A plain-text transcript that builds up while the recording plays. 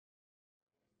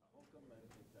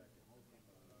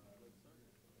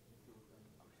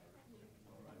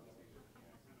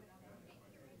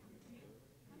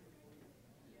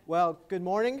Well, good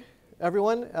morning,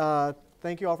 everyone.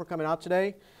 Thank you all for coming out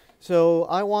today. So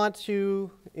I want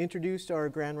to introduce our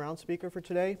grand round speaker for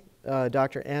today,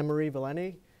 Dr. Anne-Marie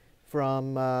Valente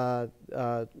from,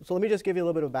 so let me just give you a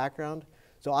little bit of background.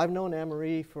 So I've known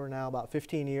Anne-Marie for now about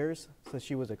 15 years, since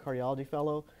she was a cardiology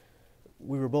fellow.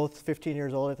 We were both 15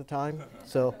 years old at the time.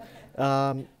 So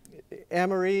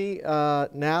Anne-Marie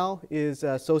now is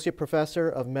Associate Professor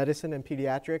of Medicine and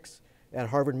Pediatrics at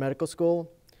Harvard Medical School.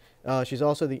 She's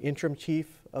also the Interim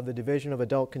Chief of the Division of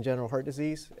Adult Congenital Heart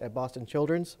Disease at Boston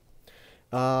Children's.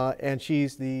 And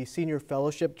she's the Senior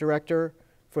Fellowship Director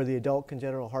for the Adult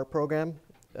Congenital Heart Program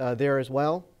there as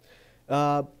well.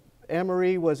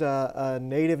 Anne-Marie was a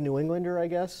native New Englander, I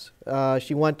guess.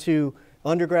 She went to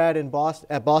undergrad in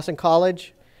at Boston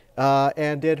College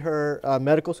and did her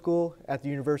medical school at the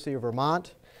University of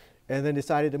Vermont, and then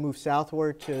decided to move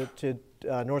southward to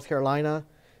North Carolina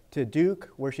to Duke,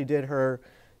 where she did her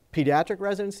pediatric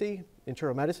residency,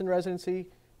 internal medicine residency,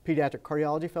 pediatric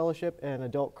cardiology fellowship, and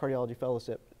adult cardiology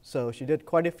fellowship. So she did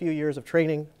quite a few years of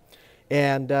training,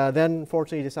 and then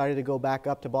unfortunately decided to go back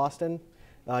up to Boston.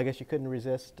 I guess she couldn't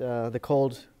resist the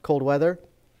cold weather.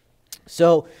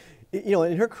 So, you know,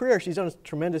 in her career, she's done a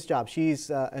tremendous job. She's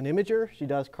an imager. She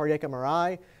does cardiac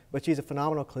MRI, but she's a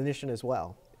phenomenal clinician as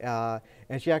well.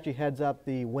 And she actually heads up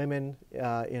the women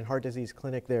in heart disease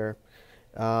clinic there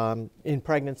in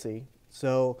pregnancy.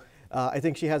 So I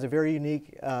think she has a very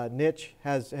unique niche,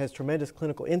 has tremendous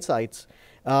clinical insights.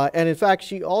 And in fact,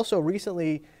 she also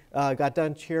recently got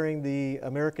done chairing the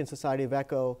American Society of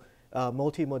Echo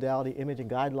multimodality imaging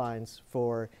guidelines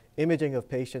for imaging of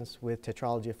patients with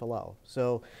tetralogy of Fallot.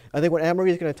 So I think what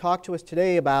Anne-Marie is going to talk to us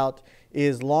today about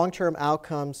is long-term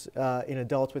outcomes in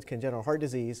adults with congenital heart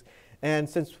disease. And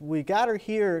since we got her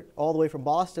here all the way from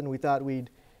Boston, we thought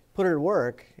we'd put her to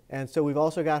work. And so we've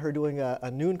also got her doing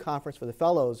a noon conference for the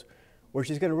fellows, where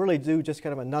she's going to really do just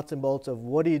kind of a nuts and bolts of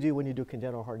what do you do when you do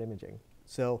congenital heart imaging.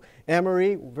 So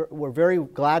Anne-Marie, we're very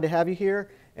glad to have you here,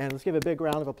 and let's give a big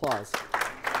round of applause.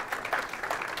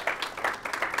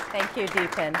 Thank you,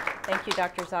 DIPAN. Thank you,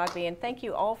 Dr. Zogby, and thank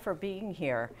you all for being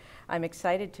here. I'm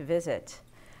excited to visit.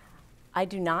 I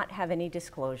do not have any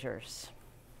disclosures.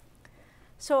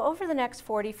 So over the next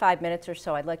 45 minutes or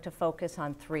so, I'd like to focus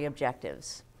on 3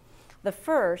 objectives. The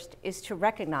first is to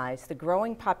recognize the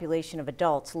growing population of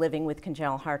adults living with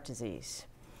congenital heart disease.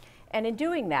 And in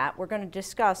doing that, we're going to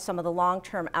discuss some of the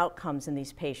long-term outcomes in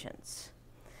these patients.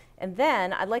 And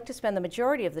then I'd like to spend the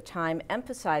majority of the time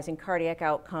emphasizing cardiac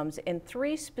outcomes in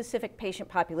 3 specific patient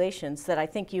populations that I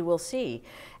think you will see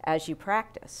as you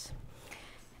practice.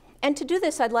 And to do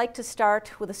this, I'd like to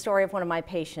start with a story of one of my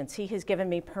patients. He has given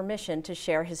me permission to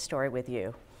share his story with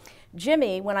you.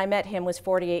 Jimmy, when I met him, was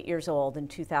 48 years old in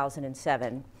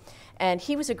 2007, and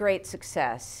he was a great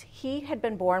success. He had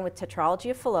been born with tetralogy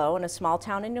of Fallot in a small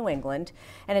town in New England,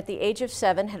 and at the age of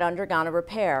 7 had undergone a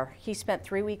repair. He spent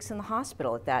 3 weeks in the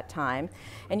hospital at that time,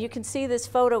 and you can see this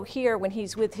photo here when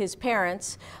he's with his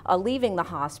parents leaving the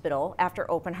hospital after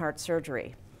open heart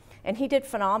surgery. And he did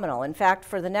phenomenal. In fact,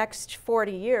 for the next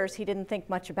 40 years, he didn't think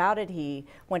much about it. He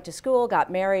went to school,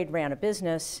 got married, ran a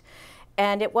business.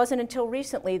 And it wasn't until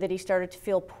recently that he started to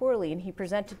feel poorly, and he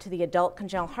presented to the Adult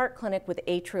Congenital Heart Clinic with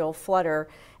atrial flutter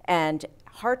and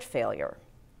heart failure.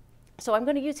 So I'm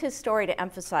going to use his story to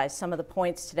emphasize some of the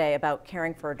points today about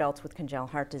caring for adults with congenital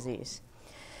heart disease.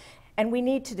 And we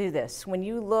need to do this. When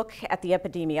you look at the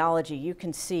epidemiology, you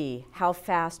can see how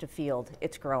fast a field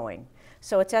it's growing.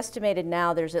 So it's estimated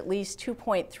now there's at least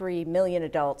 2.3 million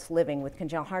adults living with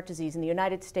congenital heart disease in the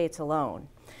United States alone.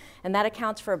 And that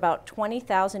accounts for about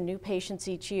 20,000 new patients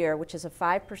each year, which is a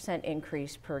 5%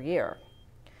 increase per year.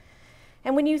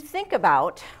 And when you think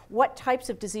about what types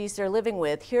of disease they're living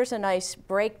with, here's a nice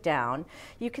breakdown.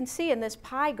 You can see in this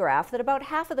pie graph that about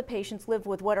half of the patients live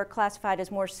with what are classified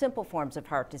as more simple forms of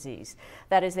heart disease.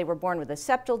 That is, they were born with a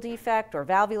septal defect or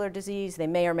valvular disease. They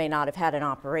may or may not have had an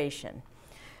operation.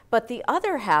 But the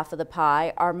other half of the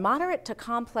pie are moderate to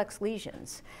complex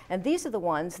lesions. And these are the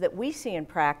ones that we see in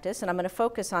practice, and I'm going to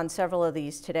focus on several of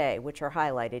these today, which are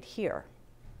highlighted here.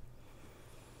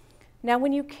 Now,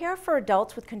 when you care for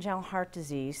adults with congenital heart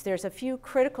disease, there's a few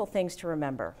critical things to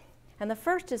remember. And the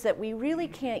first is that we really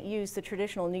can't use the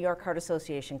traditional New York Heart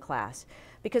Association class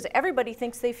because everybody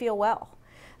thinks they feel well.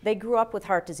 They grew up with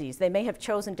heart disease. They may have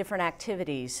chosen different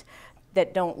activities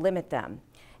that don't limit them.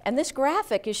 And this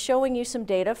graphic is showing you some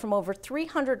data from over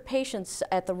 300 patients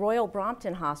at the Royal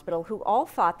Brompton Hospital who all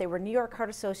thought they were New York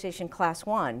Heart Association Class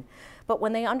 1. But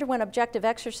when they underwent objective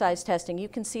exercise testing, you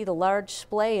can see the large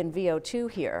splay in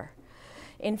VO2 here.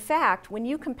 In fact, when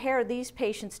you compare these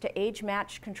patients to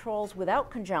age-matched controls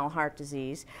without congenital heart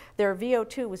disease, their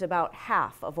VO2 was about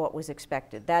half of what was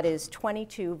expected. That is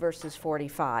 22 versus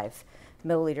 45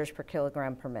 milliliters per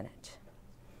kilogram per minute.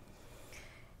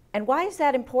 And why is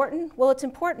that important? Well, it's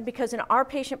important because in our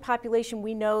patient population,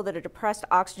 we know that a depressed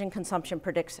oxygen consumption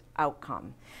predicts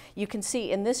outcome. You can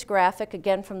see in this graphic,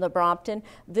 again from the Brompton,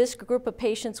 this group of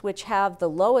patients which have the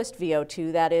lowest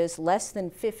VO2, that is less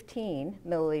than 15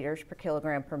 milliliters per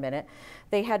kilogram per minute,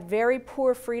 they had very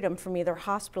poor freedom from either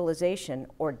hospitalization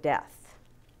or death.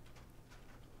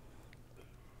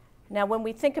 Now, when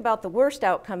we think about the worst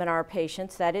outcome in our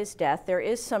patients, that is death, there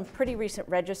is some pretty recent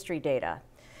registry data.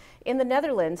 In the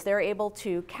Netherlands, they're able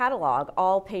to catalog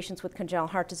all patients with congenital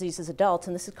heart disease as adults,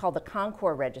 and this is called the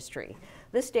CONCOR registry.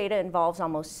 This data involves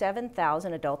almost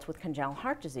 7,000 adults with congenital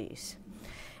heart disease.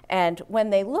 And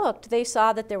when they looked, they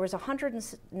saw that there was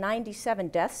 197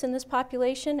 deaths in this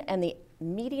population, and the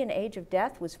median age of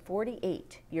death was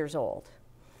 48 years old.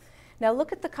 Now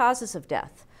look at the causes of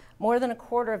death. More than a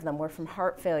quarter of them were from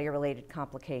heart failure-related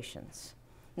complications.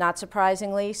 Not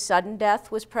surprisingly, sudden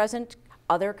death was present,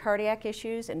 other cardiac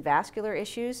issues and vascular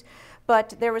issues,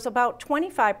 but there was about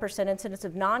 25% incidence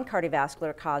of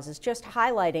non-cardiovascular causes, just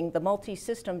highlighting the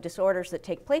multi-system disorders that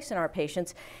take place in our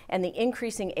patients and the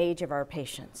increasing age of our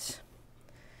patients.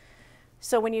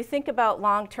 So when you think about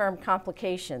long-term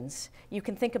complications, you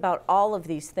can think about all of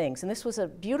these things. And this was a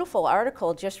beautiful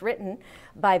article just written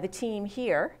by the team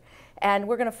here, and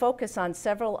we're going to focus on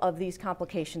several of these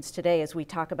complications today as we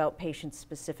talk about patients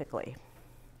specifically.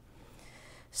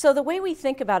 So the way we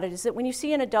think about it is that when you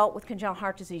see an adult with congenital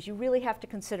heart disease, you really have to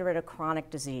consider it a chronic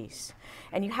disease.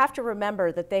 And you have to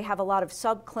remember that they have a lot of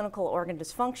subclinical organ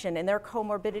dysfunction and their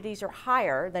comorbidities are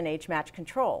higher than age-matched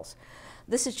controls.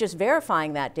 This is just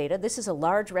verifying that data. This is a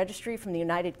large registry from the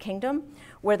United Kingdom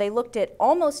where they looked at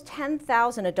almost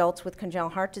 10,000 adults with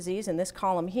congenital heart disease in this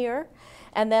column here,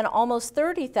 and then almost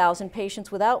 30,000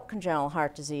 patients without congenital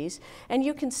heart disease. And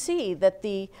you can see that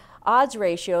the odds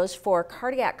ratios for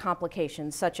cardiac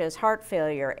complications such as heart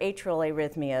failure, atrial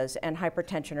arrhythmias, and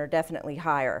hypertension are definitely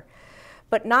higher.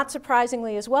 But not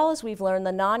surprisingly, as well as we've learned,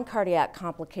 the non-cardiac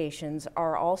complications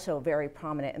are also very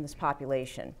prominent in this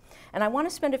population. And I want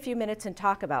to spend a few minutes and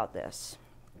talk about this.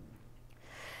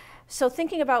 So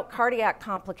thinking about cardiac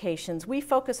complications, we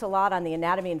focus a lot on the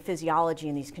anatomy and physiology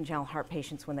in these congenital heart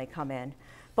patients when they come in.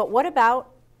 But what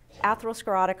about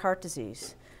atherosclerotic heart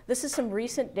disease? This is some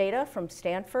recent data from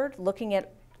Stanford looking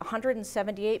at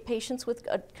 178 patients with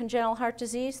congenital heart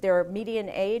disease. Their median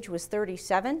age was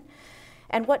 37.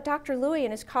 And what Dr. Louie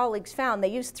and his colleagues found, they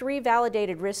used 3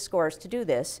 validated risk scores to do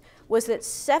this, was that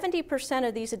 70%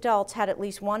 of these adults had at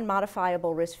least one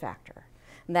modifiable risk factor.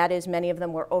 And that is, many of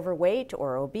them were overweight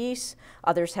or obese,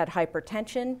 others had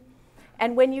hypertension.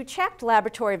 And when you checked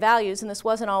laboratory values, and this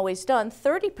wasn't always done,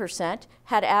 30%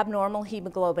 had abnormal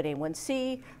hemoglobin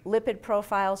A1C, lipid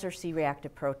profiles, or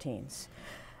C-reactive proteins.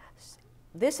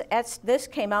 This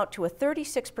came out to a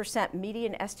 36%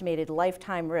 median estimated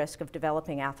lifetime risk of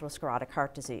developing atherosclerotic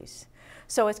heart disease.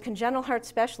 So as congenital heart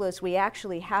specialists, we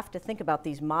actually have to think about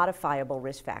these modifiable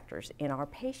risk factors in our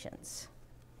patients.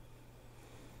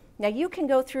 Now you can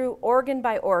go through organ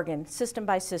by organ, system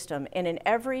by system, and in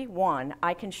every one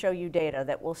I can show you data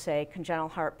that will say congenital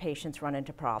heart patients run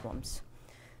into problems.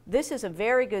 This is a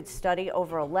very good study,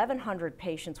 over 1,100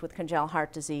 patients with congenital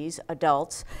heart disease,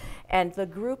 adults, and the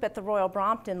group at the Royal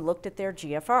Brompton looked at their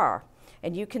GFR.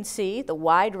 And you can see the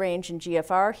wide range in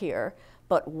GFR here,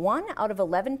 but 1 out of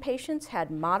 11 patients had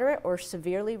moderate or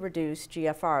severely reduced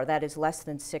GFR, that is less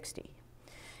than 60.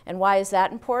 And why is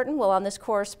that important? Well, on this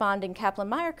corresponding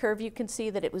Kaplan-Meier curve, you can see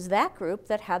that it was that group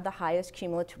that had the highest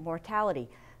cumulative mortality,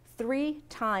 3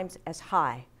 times as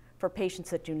high for patients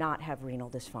that do not have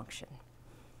renal dysfunction.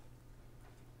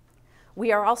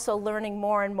 We are also learning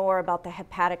more and more about the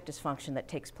hepatic dysfunction that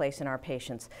takes place in our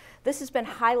patients. This has been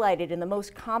highlighted in the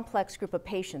most complex group of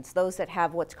patients, those that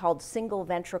have what's called single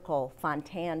ventricle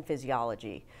Fontan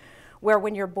physiology, where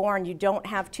when you're born you don't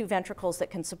have 2 ventricles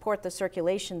that can support the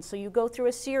circulation, so you go through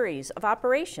a series of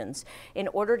operations in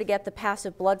order to get the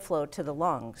passive blood flow to the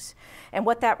lungs. And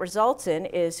what that results in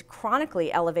is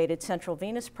chronically elevated central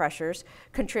venous pressures,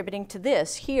 contributing to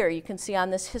this. Here you can see on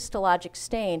this histologic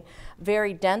stain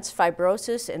very dense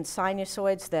fibrosis and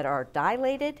sinusoids that are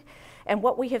dilated. And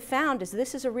what we have found is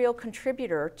this is a real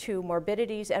contributor to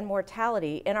morbidities and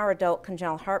mortality in our adult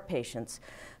congenital heart patients,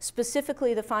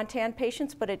 specifically the Fontan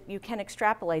patients, but you can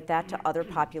extrapolate that to other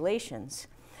populations.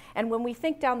 And when we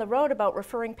think down the road about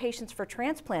referring patients for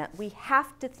transplant, we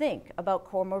have to think about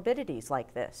comorbidities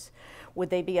like this. Would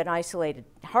they be an isolated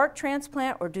heart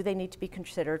transplant, or do they need to be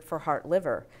considered for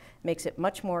heart-liver? Makes it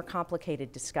much more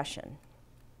complicated discussion.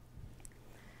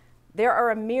 There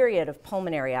are a myriad of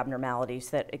pulmonary abnormalities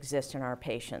that exist in our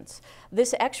patients.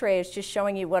 This x-ray is just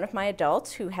showing you one of my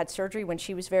adults who had surgery when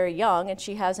she was very young, and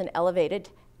she has an elevated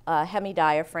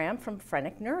hemidiaphragm from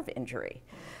phrenic nerve injury.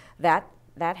 That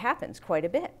happens quite a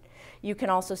bit. You can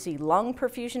also see lung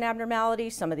perfusion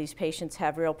abnormalities. Some of these patients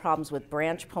have real problems with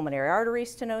branch pulmonary artery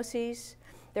stenoses.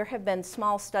 There have been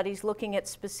small studies looking at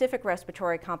specific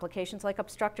respiratory complications like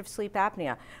obstructive sleep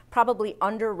apnea, probably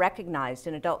under-recognized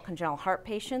in adult congenital heart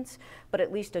patients, but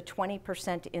at least a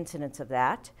 20% incidence of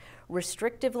that.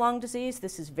 Restrictive lung disease,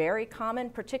 this is very common,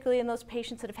 particularly in those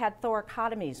patients that have had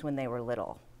thoracotomies when they were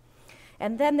little.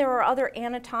 And then there are other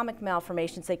anatomic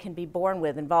malformations they can be born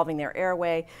with involving their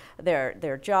airway,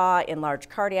 their jaw, enlarged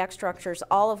cardiac structures,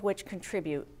 all of which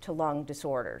contribute to lung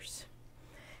disorders.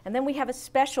 And then we have a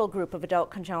special group of adult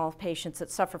congenital patients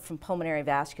that suffer from pulmonary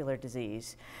vascular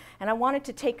disease. And I wanted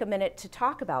to take a minute to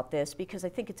talk about this because I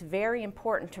think it's very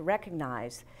important to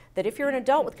recognize that if you're an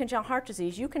adult with congenital heart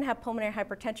disease, you can have pulmonary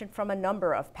hypertension from a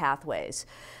number of pathways.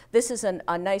 This is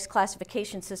a nice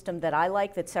classification system that I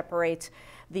like that separates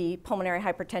the pulmonary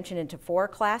hypertension into 4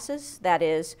 classes. That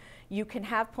is, you can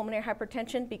have pulmonary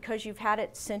hypertension because you've had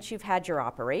it since you've had your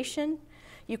operation.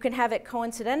 You can have it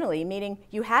coincidentally, meaning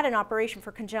you had an operation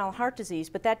for congenital heart disease,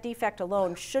 but that defect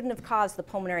alone shouldn't have caused the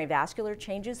pulmonary vascular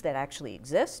changes that actually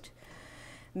exist.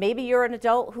 Maybe you're an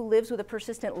adult who lives with a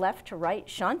persistent left to right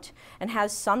shunt and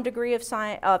has some degree of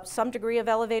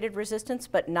elevated resistance,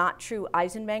 but not true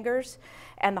Eisenmenger's.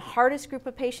 And the hardest group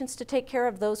of patients to take care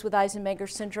of, those with Eisenmenger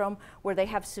syndrome, where they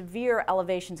have severe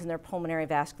elevations in their pulmonary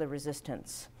vascular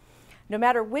resistance. No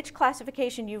matter which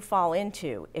classification you fall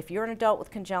into, if you're an adult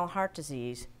with congenital heart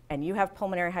disease and you have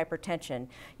pulmonary hypertension,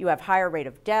 you have higher rate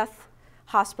of death,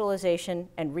 hospitalization,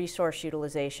 and resource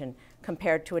utilization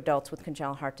compared to adults with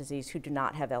congenital heart disease who do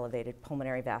not have elevated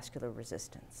pulmonary vascular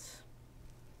resistance.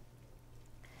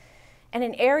 And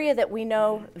an area that we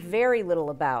know very little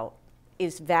about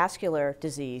is vascular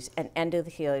disease and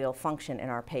endothelial function in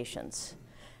our patients.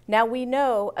 Now we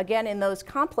know, again, in those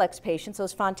complex patients,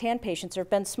 those Fontan patients, there have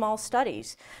been small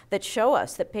studies that show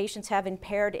us that patients have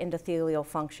impaired endothelial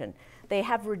function. They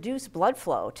have reduced blood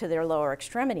flow to their lower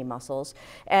extremity muscles,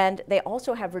 and they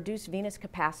also have reduced venous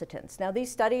capacitance. Now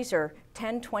these studies are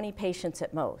 10, 20 patients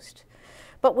at most.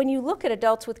 But when you look at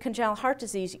adults with congenital heart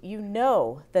disease, you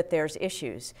know that there's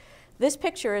issues. This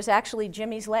picture is actually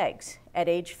Jimmy's legs at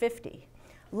age 50.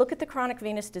 Look at the chronic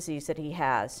venous disease that he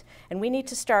has, and we need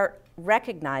to start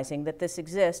recognizing that this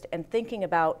exists and thinking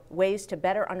about ways to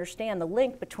better understand the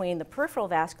link between the peripheral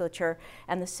vasculature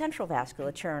and the central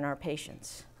vasculature in our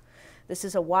patients. This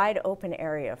is a wide open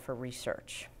area for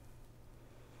research.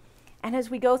 And as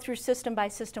we go through system by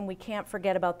system, we can't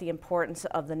forget about the importance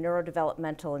of the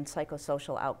neurodevelopmental and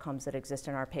psychosocial outcomes that exist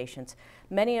in our patients.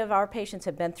 Many of our patients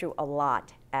have been through a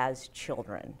lot as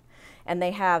children, and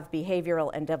they have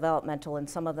behavioral and developmental, and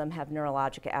some of them have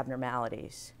neurologic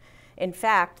abnormalities. In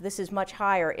fact, this is much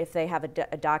higher if they have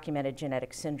a documented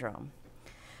genetic syndrome.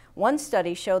 One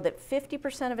study showed that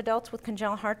 50% of adults with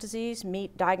congenital heart disease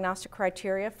meet diagnostic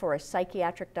criteria for a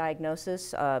psychiatric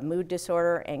diagnosis, mood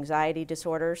disorder, anxiety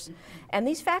disorders, and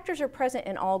these factors are present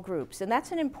in all groups, and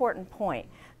that's an important point.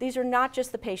 These are not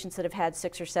just the patients that have had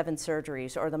 6 or 7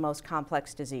 surgeries or the most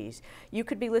complex disease. You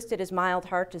could be listed as mild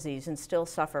heart disease and still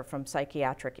suffer from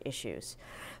psychiatric issues.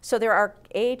 So there are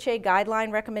AHA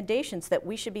guideline recommendations that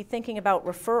we should be thinking about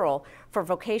referral for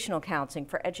vocational counseling,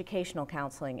 for educational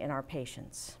counseling in our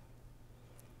patients.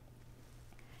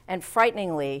 And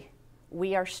frighteningly,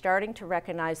 we are starting to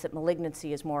recognize that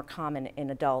malignancy is more common in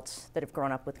adults that have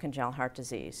grown up with congenital heart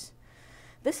disease.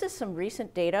 This is some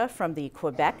recent data from the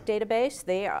Quebec database.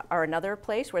 They are another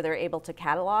place where they're able to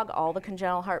catalog all the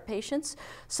congenital heart patients.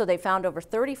 So they found over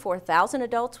 34,000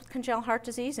 adults with congenital heart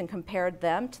disease and compared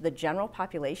them to the general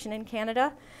population in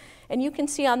Canada. And you can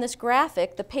see on this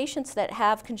graphic, the patients that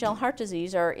have congenital heart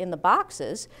disease are in the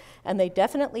boxes, and they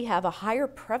definitely have a higher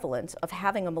prevalence of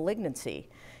having a malignancy.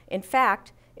 In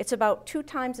fact, it's about 2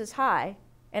 times as high,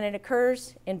 and it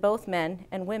occurs in both men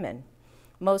and women.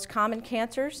 Most common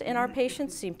cancers in our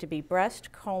patients seem to be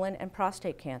breast, colon, and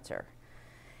prostate cancer.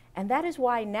 And that is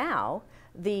why now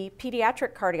the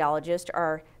pediatric cardiologists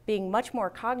are being much more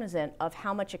cognizant of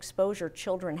how much exposure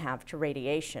children have to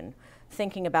radiation,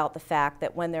 thinking about the fact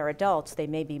that when they're adults, they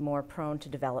may be more prone to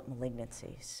develop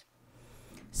malignancies.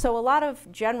 So a lot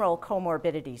of general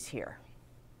comorbidities here.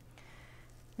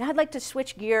 Now I'd like to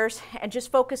switch gears and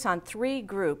just focus on 3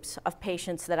 groups of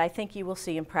patients that I think you will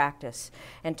see in practice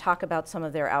and talk about some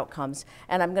of their outcomes.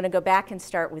 And I'm going to go back and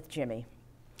start with Jimmy.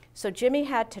 So Jimmy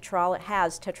has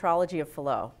tetralogy of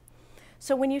Fallot.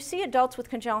 So when you see adults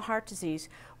with congenital heart disease,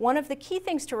 one of the key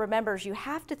things to remember is you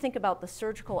have to think about the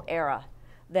surgical era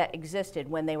that existed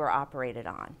when they were operated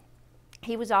on.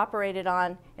 He was operated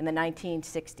on in the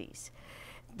 1960s.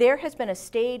 There has been a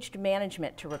staged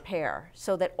management to repair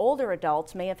so that older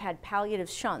adults may have had palliative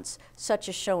shunts, such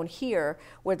as shown here,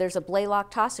 where there's a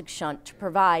Blalock-Taussig shunt to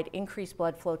provide increased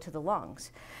blood flow to the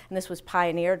lungs. And this was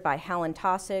pioneered by Helen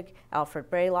Taussig, Alfred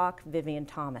Blalock, Vivian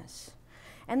Thomas.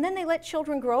 And then they let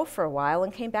children grow for a while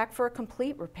and came back for a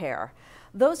complete repair.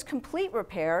 Those complete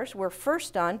repairs were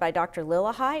first done by Dr.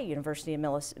 Lillehei, University of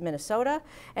Minnesota,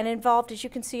 and involved, as you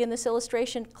can see in this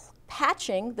illustration,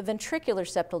 patching the ventricular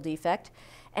septal defect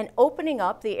and opening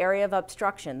up the area of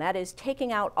obstruction, that is,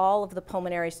 taking out all of the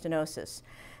pulmonary stenosis.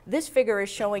 This figure is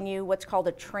showing you what's called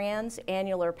a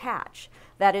transannular patch.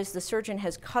 That is, the surgeon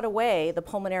has cut away the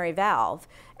pulmonary valve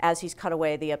as he's cut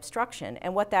away the obstruction,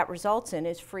 and what that results in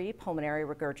is free pulmonary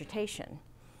regurgitation.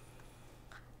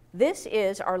 This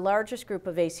is our largest group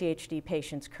of ACHD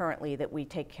patients currently that we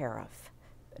take care of,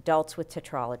 adults with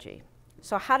tetralogy.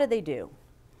 So how do they do?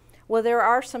 Well, there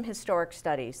are some historic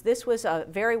studies. This was a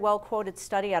very well-quoted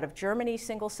study out of Germany,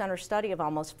 single-center study of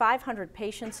almost 500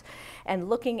 patients and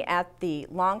looking at the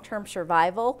long-term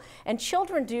survival. And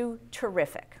children do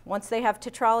terrific. Once they have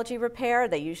tetralogy repair,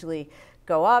 they usually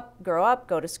grow up,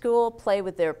 go to school, play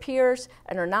with their peers,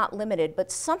 and are not limited.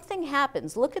 But something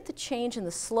happens. Look at the change in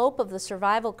the slope of the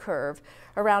survival curve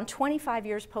around 25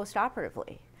 years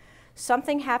postoperatively.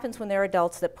 Something happens when they're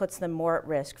adults that puts them more at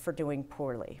risk for doing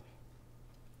poorly.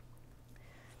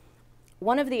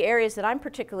 One of the areas that I'm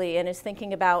particularly in is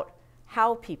thinking about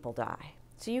how people die.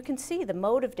 So you can see the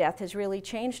mode of death has really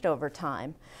changed over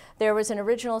time. There was an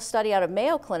original study out of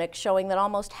Mayo Clinic showing that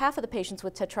almost half of the patients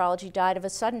with tetralogy died of a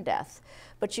sudden death.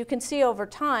 But you can see over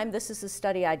time, this is a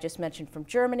study I just mentioned from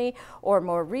Germany, or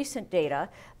more recent data,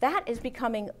 that is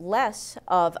becoming less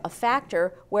of a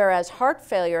factor, whereas heart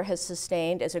failure has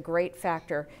sustained as a great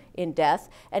factor in death.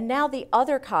 And now the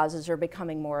other causes are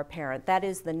becoming more apparent. That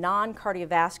is the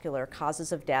non-cardiovascular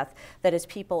causes of death that as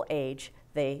people age,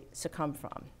 they succumb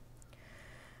from.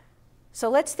 So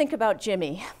let's think about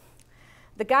Jimmy.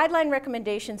 The guideline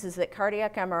recommendations is that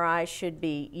cardiac MRI should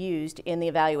be used in the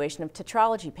evaluation of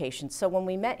tetralogy patients. So when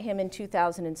we met him in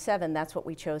 2007, that's what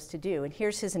we chose to do. And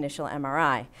here's his initial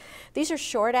MRI. These are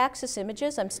short axis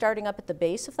images. I'm starting up at the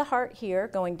base of the heart here,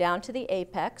 going down to the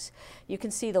apex. You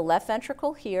can see the left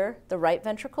ventricle here, the right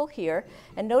ventricle here.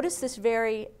 And notice this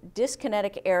very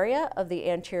dyskinetic area of the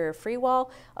anterior free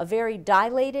wall, a very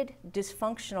dilated,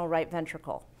 dysfunctional right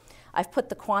ventricle. I've put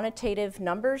the quantitative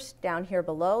numbers down here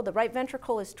below. The right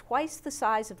ventricle is twice the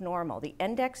size of normal. The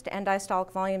index to end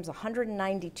diastolic volume is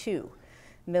 192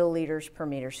 milliliters per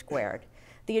meter squared.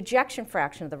 The ejection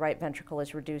fraction of the right ventricle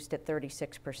is reduced at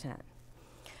 36%.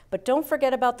 But don't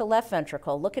forget about the left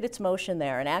ventricle. Look at its motion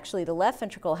there. And actually, the left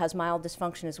ventricle has mild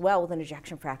dysfunction as well with an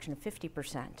ejection fraction of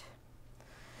 50%.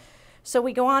 So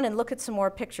we go on and look at some more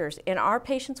pictures. In our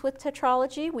patients with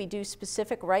tetralogy, we do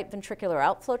specific right ventricular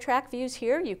outflow tract views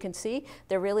here. You can see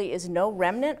there really is no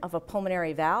remnant of a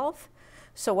pulmonary valve.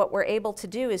 So what we're able to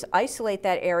do is isolate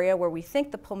that area where we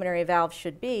think the pulmonary valve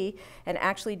should be and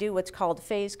actually do what's called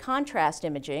phase contrast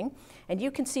imaging. And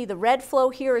you can see the red flow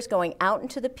here is going out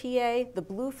into the PA, the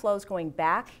blue flow is going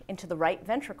back into the right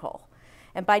ventricle.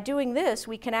 And by doing this,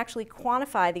 we can actually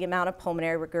quantify the amount of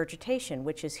pulmonary regurgitation,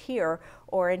 which is here,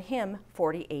 or in him,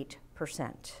 48%.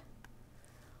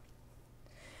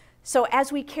 So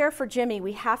as we care for Jimmy,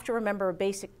 we have to remember a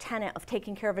basic tenet of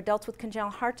taking care of adults with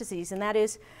congenital heart disease, and that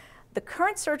is the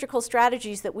current surgical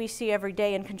strategies that we see every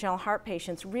day in congenital heart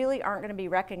patients really aren't going to be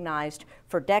recognized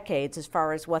for decades as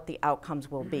far as what the outcomes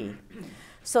will be.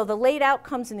 So the late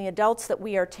outcomes in the adults that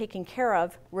we are taking care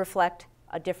of reflect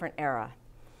a different era.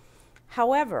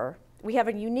 However, we have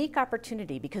a unique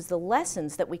opportunity because the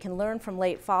lessons that we can learn from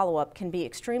late follow-up can be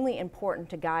extremely important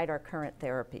to guide our current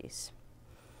therapies.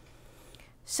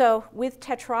 So with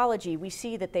tetralogy, we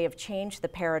see that they have changed the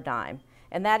paradigm.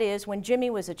 And that is, when Jimmy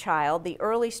was a child, the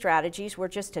early strategies were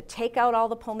just to take out all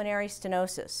the pulmonary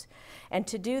stenosis. And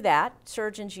to do that,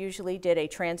 surgeons usually did a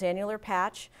transannular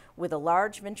patch with a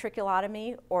large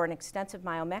ventriculotomy or an extensive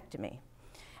myomectomy.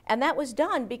 And that was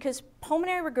done because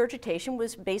pulmonary regurgitation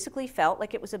was basically felt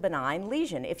like it was a benign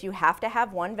lesion. If you have to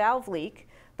have one valve leak,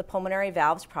 the pulmonary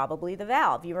valve's probably the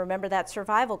valve. You remember that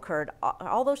survival curve.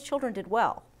 All those children did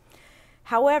well.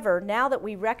 However, now that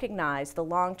we recognize the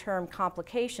long-term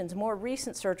complications, more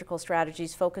recent surgical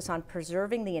strategies focus on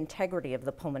preserving the integrity of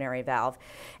the pulmonary valve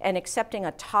and accepting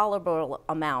a tolerable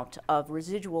amount of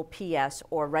residual PS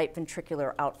or right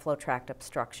ventricular outflow tract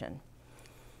obstruction.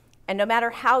 And no matter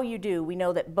how you do, we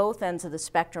know that both ends of the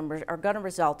spectrum are going to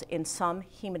result in some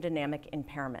hemodynamic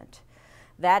impairment.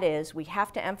 That is, we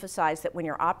have to emphasize that when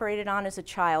you're operated on as a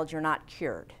child, you're not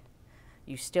cured.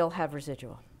 You still have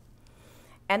residual.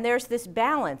 And there's this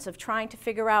balance of trying to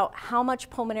figure out how much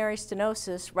pulmonary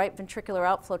stenosis, right ventricular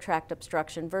outflow tract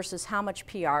obstruction, versus how much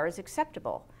PR is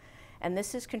acceptable. And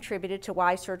this has contributed to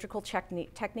why surgical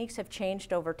techniques have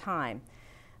changed over time.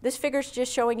 This figure is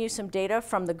just showing you some data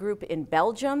from the group in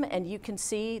Belgium, and you can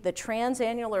see the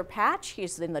transannular patch.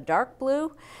 He's in the dark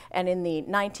blue, and in the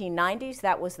 1990s,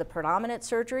 that was the predominant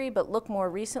surgery, but look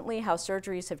more recently how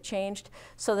surgeries have changed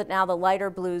so that now the lighter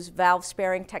blues,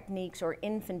 valve-sparing techniques or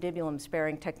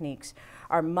infundibulum-sparing techniques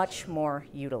are much more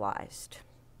utilized.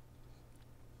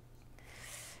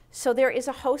 So there is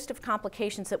a host of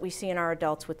complications that we see in our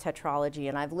adults with tetralogy,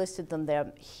 and I've listed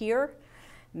them here.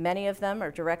 Many of them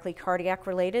are directly cardiac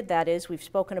related. That is, we've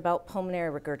spoken about pulmonary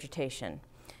regurgitation.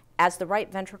 As the right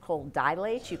ventricle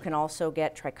dilates, you can also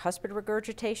get tricuspid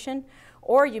regurgitation,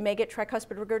 or you may get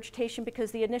tricuspid regurgitation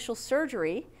because the initial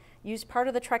surgery used part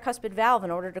of the tricuspid valve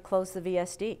in order to close the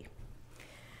VSD.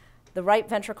 The right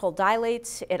ventricle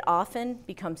dilates, it often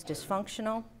becomes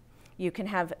dysfunctional. You can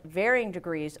have varying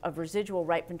degrees of residual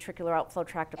right ventricular outflow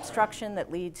tract obstruction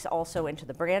that leads also into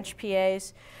the branch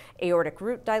PAs, aortic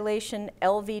root dilation,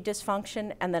 LV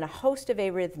dysfunction, and then a host of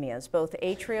arrhythmias, both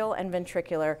atrial and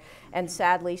ventricular, and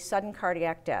sadly, sudden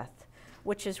cardiac death,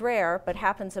 which is rare but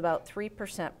happens about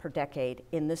 3% per decade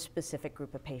in this specific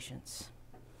group of patients.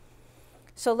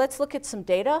 So let's look at some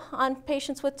data on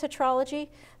patients with tetralogy.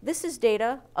 This is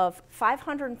data of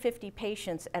 550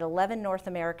 patients at 11 North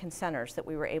American centers that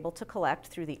we were able to collect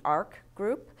through the ARC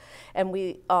group. And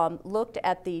we looked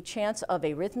at the chance of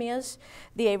arrhythmias.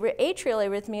 The atrial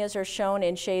arrhythmias are shown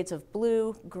in shades of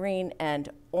blue, green, and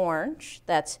orange.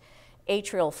 That's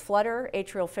atrial flutter,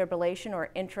 atrial fibrillation, or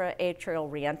intra-atrial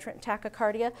reentrant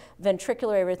tachycardia.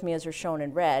 Ventricular arrhythmias are shown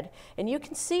in red. And you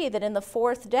can see that in the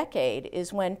 4th decade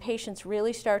is when patients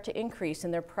really start to increase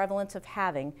in their prevalence of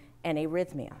having an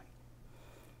arrhythmia.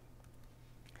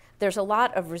 There's a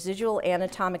lot of residual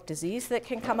anatomic disease that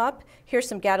can come up. Here's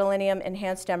some gadolinium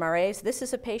enhanced MRAs. This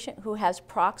is a patient who has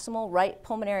proximal right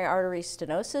pulmonary artery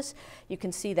stenosis. You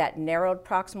can see that narrowed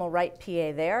proximal right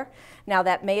PA there. Now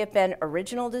that may have been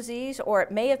original disease, or it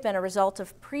may have been a result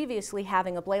of previously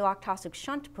having a Blalock Taussig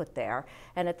shunt put there,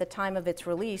 and at the time of its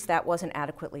release that wasn't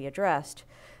adequately addressed.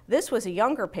 This was a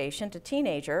younger patient, a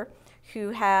teenager,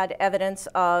 who had evidence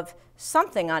of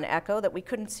something on echo that we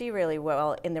couldn't see really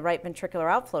well in the right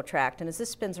ventricular outflow tract. And as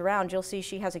this spins around, you'll see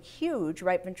she has a huge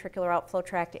right ventricular outflow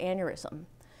tract aneurysm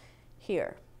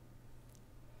here.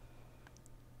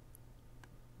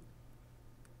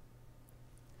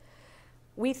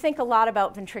 We think a lot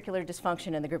about ventricular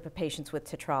dysfunction in the group of patients with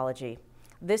tetralogy.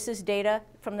 This is data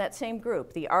from that same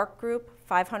group, the ARC group,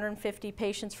 550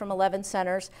 patients from 11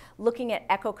 centers, looking at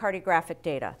echocardiographic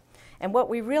data. And what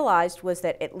we realized was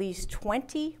that at least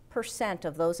 20%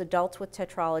 of those adults with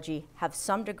tetralogy have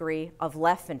some degree of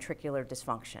left ventricular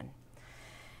dysfunction.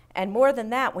 And more than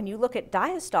that, when you look at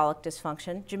diastolic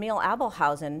dysfunction, Jamil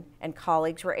Abelhausen and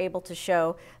colleagues were able to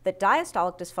show that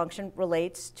diastolic dysfunction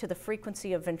relates to the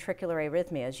frequency of ventricular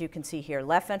arrhythmias. You can see here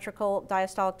left ventricle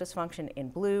diastolic dysfunction in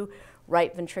blue,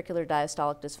 right ventricular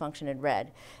diastolic dysfunction in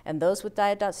red. And those with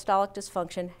diastolic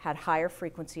dysfunction had higher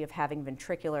frequency of having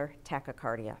ventricular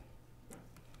tachycardia.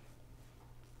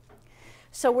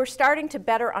 So we're starting to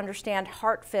better understand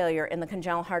heart failure in the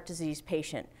congenital heart disease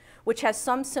patient, which has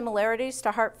some similarities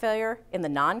to heart failure in the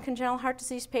non-congenital heart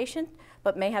disease patient,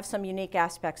 but may have some unique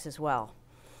aspects as well.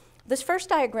 This first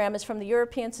diagram is from the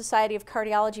European Society of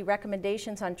Cardiology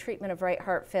recommendations on treatment of right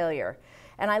heart failure.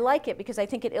 And I like it because I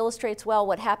think it illustrates well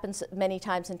what happens many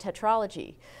times in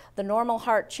tetralogy. The normal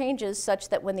heart changes such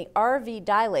that when the RV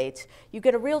dilates, you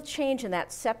get a real change in that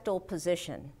septal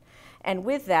position. And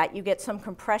with that, you get some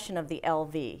compression of the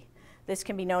LV. This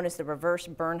can be known as the reverse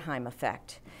Bernheim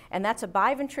effect. And that's a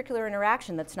biventricular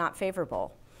interaction that's not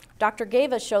favorable. Dr.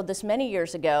 Gava showed this many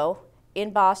years ago in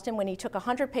Boston when he took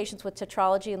 100 patients with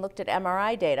tetralogy and looked at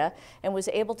MRI data and was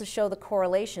able to show the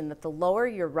correlation that the lower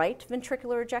your right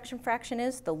ventricular ejection fraction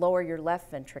is, the lower your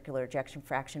left ventricular ejection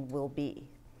fraction will be.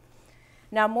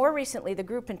 Now, more recently, the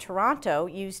group in Toronto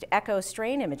used echo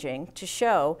strain imaging to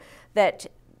show that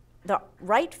the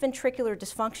right ventricular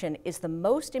dysfunction is the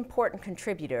most important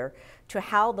contributor to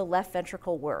how the left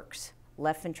ventricle works,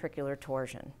 left ventricular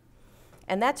torsion.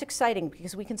 And that's exciting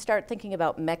because we can start thinking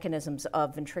about mechanisms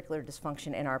of ventricular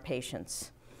dysfunction in our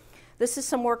patients. This is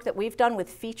some work that we've done with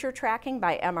feature tracking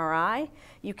by MRI.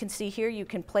 You can see here you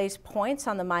can place points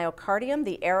on the myocardium.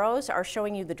 The arrows are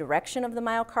showing you the direction of the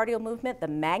myocardial movement. The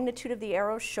magnitude of the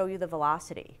arrows show you the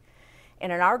velocity.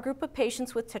 And in our group of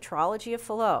patients with tetralogy of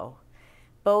Fallot,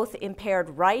 both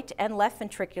impaired right and left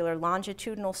ventricular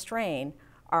longitudinal strain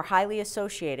are highly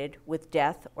associated with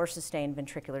death or sustained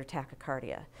ventricular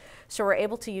tachycardia. So we're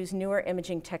able to use newer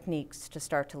imaging techniques to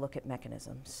start to look at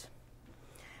mechanisms.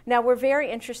 Now, we're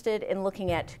very interested in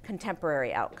looking at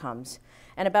contemporary outcomes.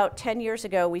 And about 10 years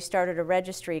ago, we started a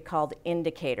registry called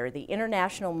Indicator, the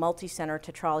International Multicenter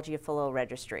Tetralogy of Fallot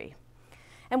Registry.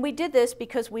 And we did this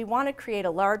because we want to create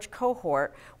a large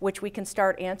cohort which we can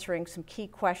start answering some key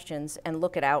questions and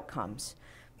look at outcomes.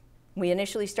 We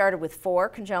initially started with 4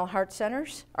 congenital heart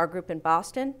centers, our group in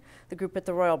Boston, the group at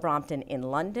the Royal Brompton in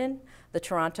London, the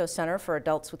Toronto Center for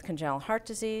Adults with Congenital Heart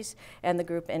Disease, and the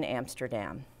group in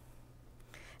Amsterdam.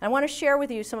 I want to share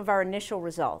with you some of our initial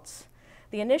results.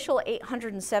 The initial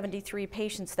 873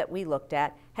 patients that we looked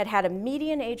at had had a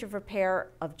median age of repair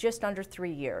of just under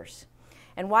 3 years.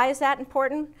 And why is that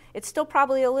important? It's still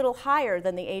probably a little higher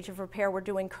than the age of repair we're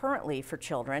doing currently for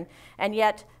children, and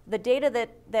yet the data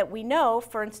that we know,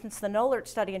 for instance, the NOLERT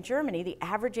study in Germany, the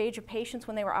average age of patients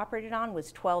when they were operated on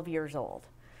was 12 years old.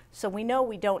 So we know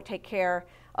we don't take care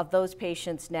of those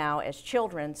patients now as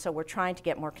children, so we're trying to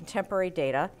get more contemporary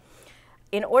data.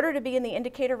 In order to be in the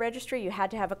Indicator registry, you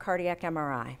had to have a cardiac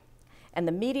MRI. And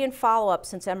the median follow-up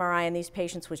since MRI in these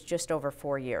patients was just over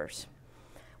 4 years.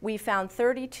 We found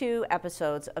 32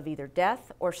 episodes of either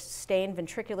death or sustained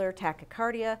ventricular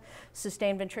tachycardia,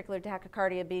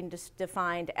 being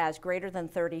defined as greater than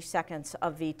 30 seconds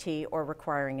of VT or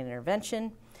requiring an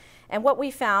intervention. And what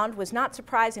we found was, not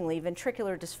surprisingly,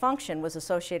 ventricular dysfunction was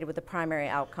associated with the primary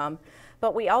outcome,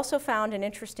 but we also found an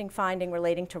interesting finding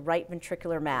relating to right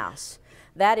ventricular mass.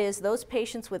 That is, those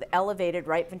patients with elevated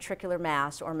right ventricular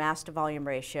mass or mass to volume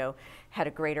ratio had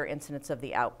a greater incidence of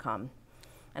the outcome.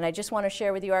 And I just want to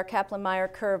share with you our Kaplan-Meier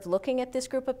curve looking at this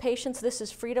group of patients. This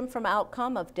is freedom from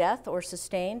outcome of death or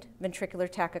sustained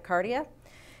ventricular tachycardia.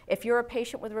 If you're a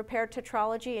patient with repaired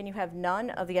tetralogy and you have none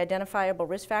of the identifiable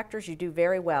risk factors, you do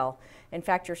very well. In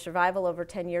fact, your survival over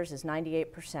 10 years is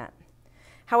 98%.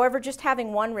 However, just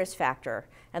having one risk factor,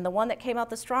 and the one that came out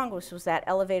the strongest was that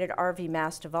elevated RV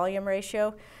mass to volume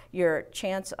ratio, your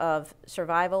chance of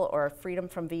survival or freedom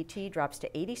from VT drops to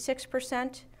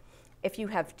 86%. If you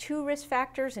have 2 risk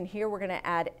factors, and here we're going to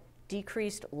add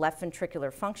decreased left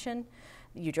ventricular function,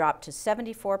 you drop to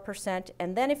 74%.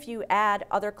 And then if you add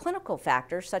other clinical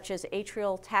factors, such as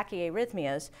atrial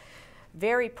tachyarrhythmias,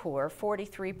 very poor,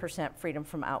 43% freedom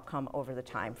from outcome over the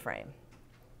time frame.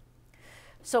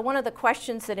 So one of the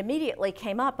questions that immediately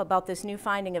came up about this new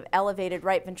finding of elevated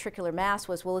right ventricular mass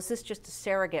was, well, is this just a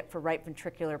surrogate for right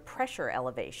ventricular pressure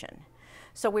elevation?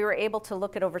 So we were able to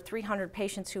look at over 300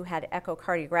 patients who had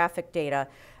echocardiographic data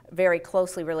very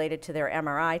closely related to their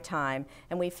MRI time,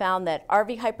 and we found that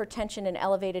RV hypertension and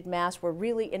elevated mass were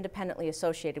really independently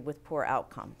associated with poor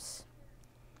outcomes.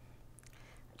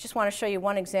 Just want to show you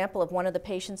one example of one of the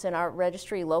patients in our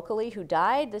registry locally who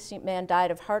died. This man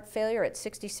died of heart failure at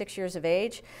 66 years of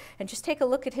age. And just take a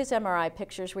look at his MRI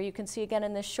pictures, where you can see again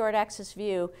in this short axis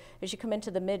view, as you come into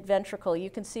the mid-ventricle,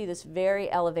 you can see this very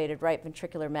elevated right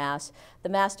ventricular mass. The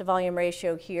mass to volume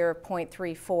ratio here,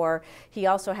 0.34. He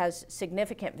also has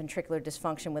significant ventricular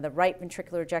dysfunction with a right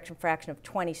ventricular ejection fraction of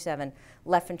 27,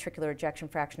 left ventricular ejection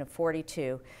fraction of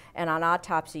 42. And on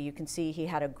autopsy, you can see he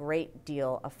had a great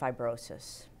deal of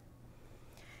fibrosis.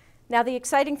 Now, the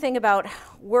exciting thing about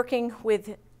working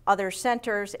with other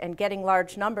centers and getting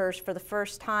large numbers, for the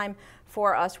first time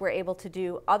for us, we're able to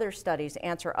do other studies,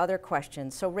 answer other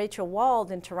questions. So Rachel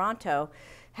Wald in Toronto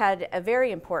had a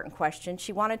very important question.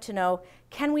 She wanted to know,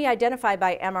 can we identify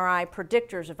by MRI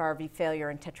predictors of RV failure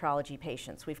in tetralogy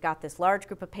patients? We've got this large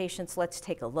group of patients. Let's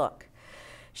take a look.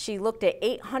 She looked at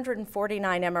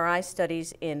 849 MRI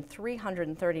studies in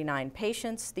 339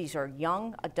 patients. These are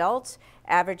young adults.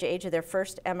 Average age of their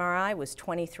first MRI was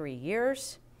 23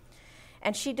 years.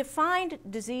 And she defined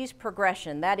disease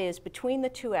progression. That is, between the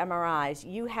 2 MRIs,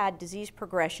 you had disease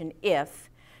progression if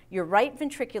your right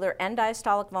ventricular end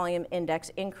diastolic volume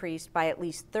index increased by at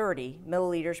least 30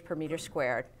 milliliters per meter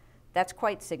squared. That's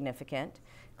quite significant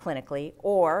clinically,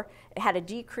 or it had a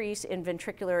decrease in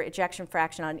ventricular ejection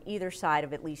fraction on either side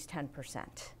of at least 10%.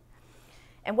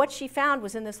 And what she found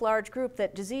was, in this large group,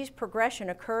 that disease progression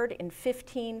occurred in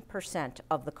 15%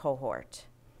 of the cohort.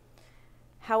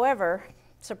 However,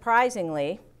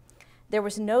 surprisingly, There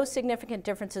was no significant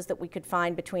differences that we could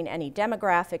find between any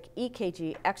demographic,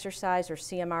 EKG, exercise, or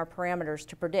CMR parameters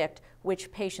to predict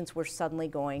which patients were suddenly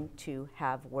going to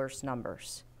have worse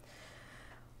numbers.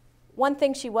 One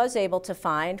thing she was able to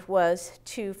find was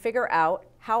to figure out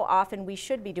how often we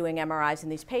should be doing MRIs in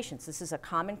these patients. This is a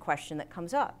common question that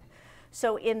comes up.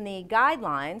 So in the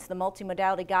guidelines, the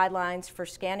multimodality guidelines for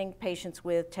scanning patients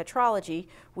with tetralogy,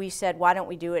 we said, why don't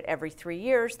we do it every 3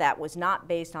 years? That was not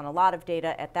based on a lot of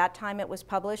data at that time it was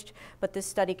published, but this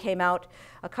study came out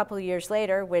a couple of years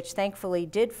later, which thankfully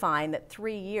did find that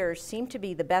 3 years seemed to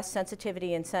be the best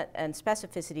sensitivity and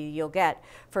specificity you'll get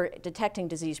for detecting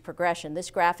disease progression.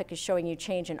 This graphic is showing you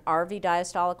change in RV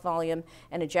diastolic volume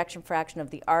and ejection fraction of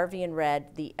the RV in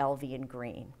red, the LV in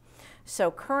green.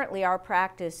 So currently our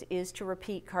practice is to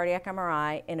repeat cardiac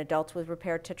MRI in adults with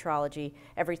repaired tetralogy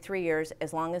every 3 years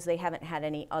as long as they haven't had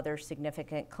any other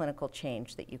significant clinical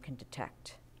change that you can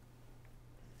detect.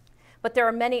 But there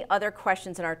are many other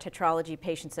questions in our tetralogy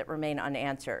patients that remain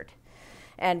unanswered.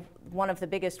 And one of the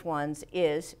biggest ones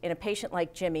is, in a patient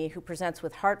like Jimmy who presents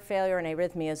with heart failure and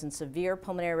arrhythmias and severe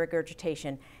pulmonary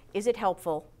regurgitation, is it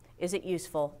helpful, is it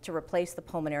useful to replace the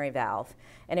pulmonary valve?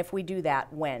 And if we do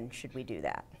that, when should we do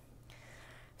that?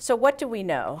 So what do we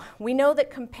know? We know that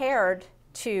compared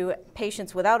to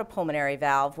patients without a pulmonary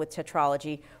valve with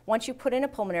tetralogy, once you put in a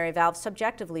pulmonary valve,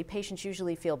 subjectively, patients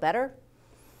usually feel better.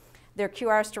 Their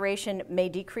QR restoration may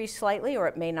decrease slightly or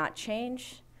it may not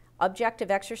change.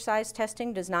 Objective exercise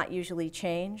testing does not usually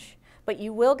change, but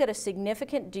you will get a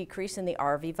significant decrease in the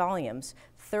RV volumes,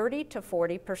 30 to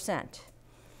 40%.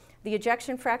 The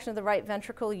ejection fraction of the right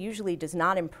ventricle usually does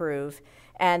not improve,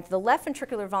 and the left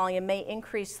ventricular volume may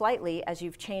increase slightly as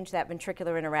you've changed that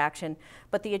ventricular interaction,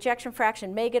 but the ejection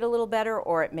fraction may get a little better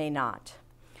or it may not.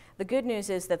 The good news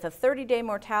is that the 30-day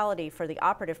mortality for the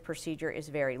operative procedure is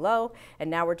very low, and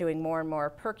now we're doing more and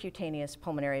more percutaneous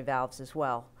pulmonary valves as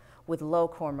well, with low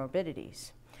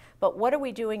comorbidities. But what are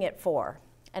we doing it for?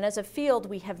 And as a field,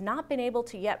 we have not been able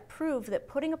to yet prove that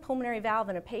putting a pulmonary valve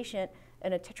in a patient,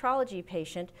 in a tetralogy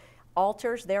patient,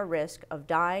 alters their risk of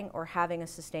dying or having a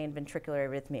sustained ventricular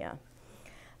arrhythmia.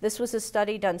 This was a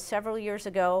study done several years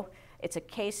ago. It's a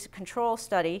case control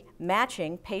study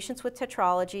matching patients with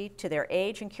tetralogy to their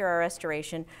age and QR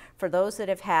restoration for those that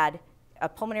have had a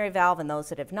pulmonary valve and those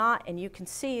that have not, and you can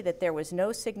see that there was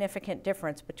no significant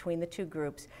difference between the two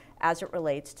groups as it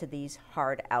relates to these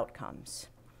hard outcomes.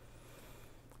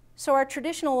 So our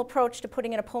traditional approach to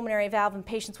putting in a pulmonary valve in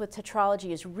patients with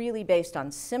tetralogy is really based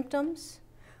on symptoms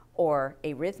or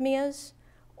arrhythmias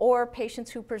or patients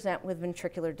who present with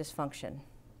ventricular dysfunction.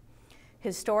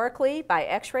 Historically, by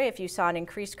X-ray, if you saw an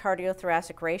increased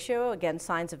cardiothoracic ratio, again,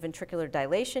 signs of ventricular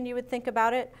dilation, you would think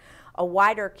about it. A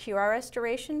wider QR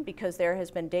restoration, because there has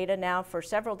been data now for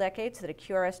several decades that a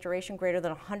QR restoration greater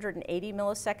than 180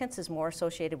 milliseconds is more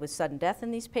associated with sudden death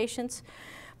in these patients.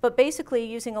 But basically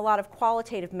using a lot of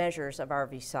qualitative measures of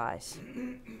RV size.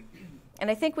 And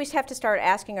I think we have to start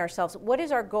asking ourselves, what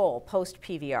is our goal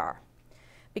post-PVR?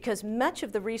 Because much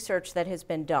of the research that has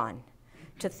been done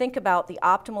to think about the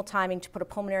optimal timing to put a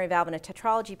pulmonary valve in a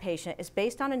tetralogy patient is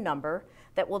based on a number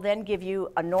that will then give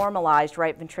you a normalized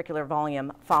right ventricular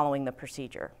volume following the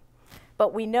procedure.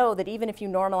 But we know that even if you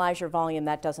normalize your volume,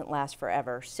 that doesn't last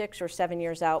forever. 6 or 7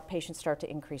 years out, patients start to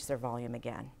increase their volume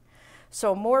again.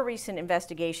 So more recent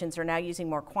investigations are now using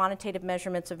more quantitative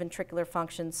measurements of ventricular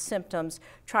functions, symptoms,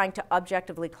 trying to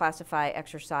objectively classify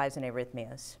exercise and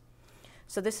arrhythmias.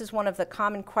 So this is one of the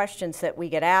common questions that we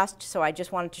get asked, so I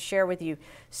just wanted to share with you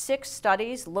 6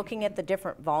 studies looking at the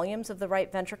different volumes of the right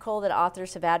ventricle that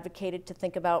authors have advocated to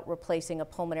think about replacing a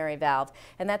pulmonary valve,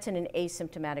 and that's in an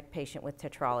asymptomatic patient with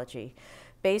tetralogy.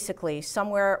 Basically,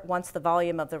 somewhere once the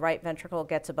volume of the right ventricle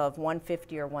gets above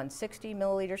 150 or 160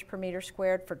 milliliters per meter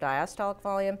squared for diastolic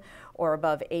volume, or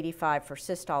above 85 for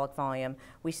systolic volume,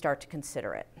 we start to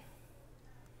consider it.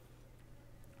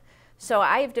 So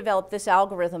I have developed this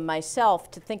algorithm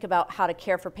myself to think about how to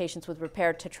care for patients with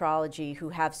repaired tetralogy who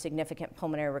have significant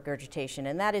pulmonary regurgitation.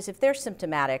 And that is, if they're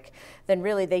symptomatic, then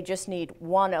really they just need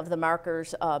one of the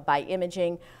markers by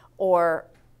imaging or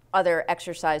other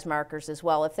exercise markers as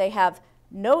well. If they have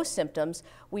no symptoms,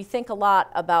 we think a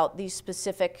lot about these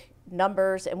specific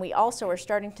numbers, and we also are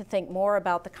starting to think more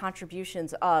about the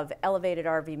contributions of elevated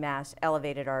RV mass,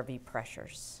 elevated RV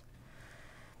pressures.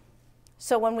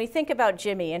 So when we think about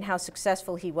Jimmy and how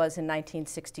successful he was in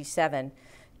 1967,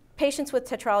 patients with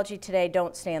tetralogy today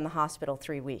don't stay in the hospital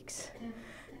 3 weeks.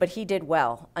 But he did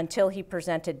well until he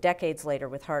presented decades later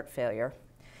with heart failure.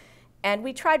 And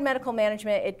we tried medical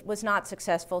management. It was not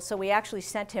successful, so we actually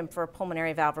sent him for a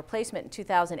pulmonary valve replacement in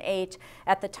 2008.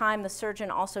 At the time, the surgeon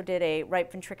also did a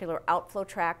right ventricular outflow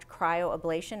tract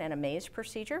cryoablation and a maze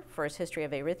procedure for his history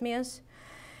of arrhythmias.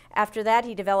 After that,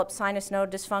 he developed sinus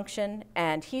node dysfunction,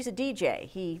 and he's a DJ.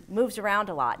 He moves around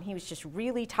a lot, and he was just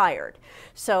really tired.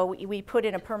 So we put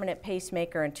in a permanent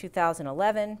pacemaker in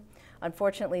 2011.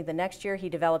 Unfortunately, the next year he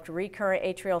developed recurrent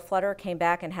atrial flutter, came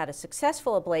back and had a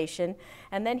successful ablation,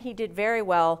 and then he did very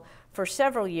well for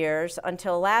several years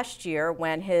until last year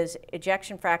when his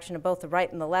ejection fraction of both the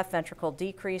right and the left ventricle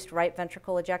decreased. Right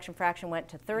ventricle ejection fraction went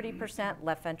to 30%,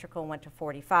 left ventricle went to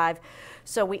 45%.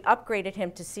 So we upgraded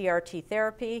him to CRT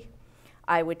therapy.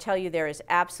 I would tell you there is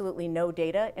absolutely no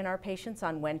data in our patients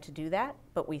on when to do that,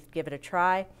 but we give it a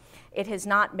try. It has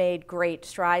not made great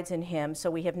strides in him, so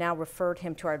we have now referred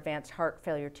him to our advanced heart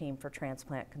failure team for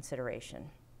transplant consideration.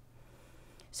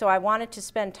 So I wanted to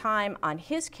spend time on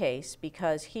his case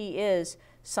because he is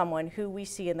someone who we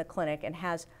see in the clinic and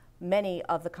has many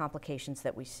of the complications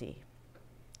that we see.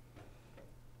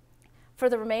 For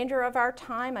the remainder of our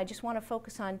time, I just want to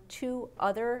focus on two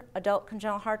other adult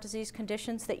congenital heart disease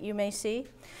conditions that you may see.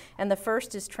 And the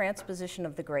first is transposition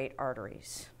of the great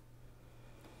arteries.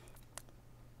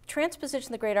 Transposition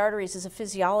of the great arteries is a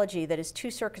physiology that is two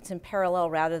circuits in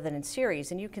parallel rather than in series.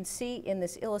 And you can see in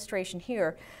this illustration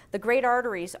here, the great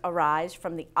arteries arise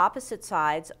from the opposite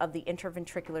sides of the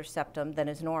interventricular septum than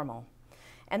is normal.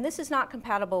 And this is not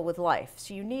compatible with life,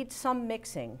 so you need some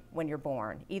mixing when you're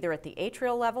born, either at the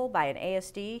atrial level by an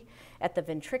ASD, at the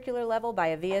ventricular level by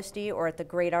a VSD, or at the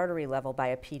great artery level by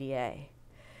a PDA.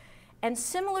 And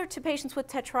similar to patients with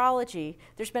tetralogy,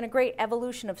 there's been a great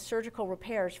evolution of surgical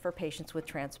repairs for patients with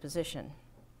transposition.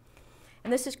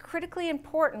 And this is critically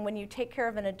important when you take care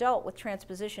of an adult with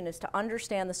transposition, is to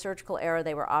understand the surgical era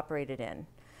they were operated in.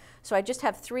 So I just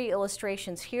have three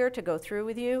illustrations here to go through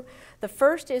with you. The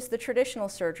first is the traditional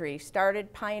surgery,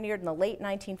 pioneered in the late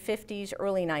 1950s,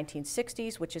 early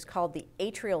 1960s, which is called the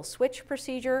atrial switch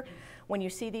procedure. When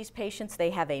you see these patients, they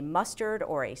have a mustard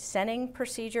or a Senning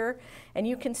procedure. And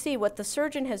you can see what the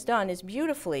surgeon has done is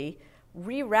beautifully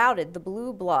rerouted the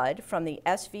blue blood from the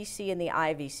SVC and the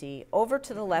IVC over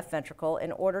to the left ventricle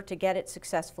in order to get it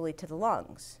successfully to the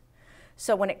lungs.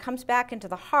 So when it comes back into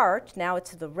the heart, now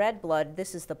it's the red blood.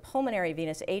 This is the pulmonary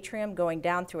venous atrium going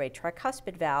down through a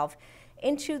tricuspid valve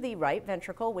into the right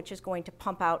ventricle, which is going to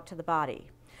pump out to the body.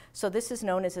 So this is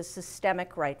known as a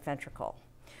systemic right ventricle.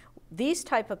 These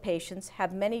type of patients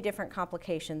have many different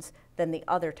complications than the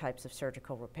other types of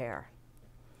surgical repair.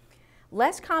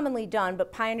 Less commonly done,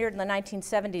 but pioneered in the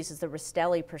 1970s, is the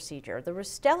Rastelli procedure. The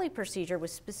Rastelli procedure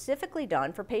was specifically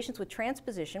done for patients with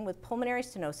transposition with pulmonary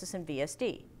stenosis and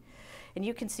VSD. And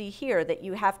you can see here that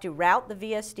you have to route the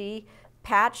VSD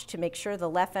patch to make sure the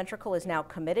left ventricle is now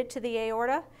committed to the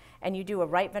aorta, and you do a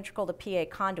right ventricle to PA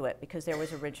conduit because there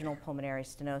was original pulmonary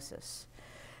stenosis.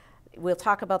 We'll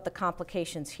talk about the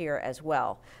complications here as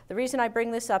well. The reason I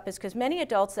bring this up is because many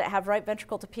adults that have right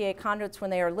ventricle to PA conduits when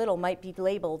they are little might be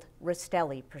labeled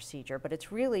Rastelli procedure, but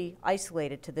it's really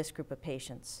isolated to this group of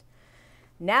patients.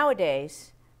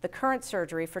 Nowadays, the current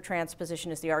surgery for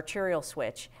transposition is the arterial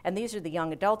switch, and these are the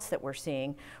young adults that we're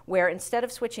seeing, where instead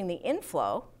of switching the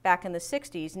inflow back in the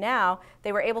 60s, now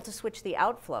they were able to switch the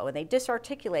outflow, and they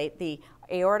disarticulate the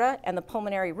aorta and the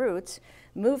pulmonary roots,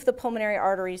 move the pulmonary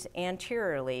arteries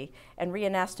anteriorly, and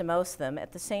reanastomose them,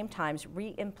 at the same time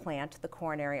reimplant the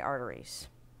coronary arteries.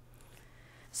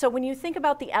 So when you think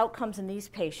about the outcomes in these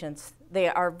patients, they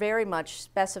are very much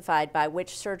specified by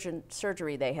which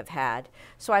surgery they have had.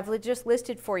 So I've just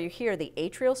listed for you here the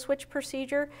atrial switch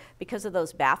procedure. Because of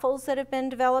those baffles that have been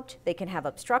developed, they can have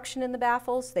obstruction in the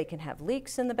baffles, they can have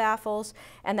leaks in the baffles,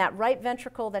 and that right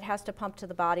ventricle that has to pump to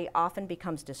the body often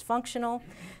becomes dysfunctional.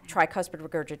 Tricuspid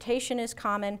regurgitation is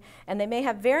common, and they may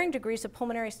have varying degrees of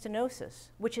pulmonary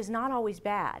stenosis, which is not always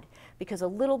bad, because a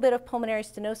little bit of pulmonary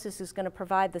stenosis is going to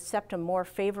provide the septum more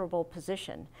favorable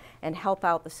position and help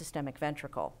out the systemic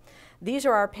ventricle. These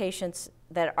are our patients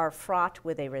that are fraught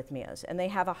with arrhythmias, and they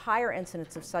have a higher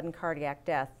incidence of sudden cardiac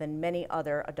death than many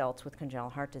other adults with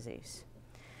congenital heart disease.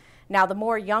 Now, the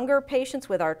more younger patients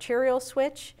with arterial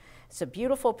switch, it's a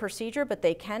beautiful procedure, but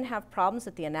they can have problems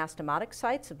at the anastomotic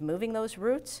sites of moving those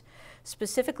roots.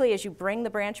 Specifically, as you bring the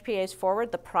branch PAs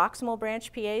forward, the proximal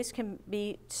branch PAs can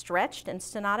be stretched and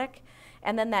stenotic,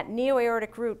 and then that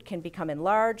neo-aortic root can become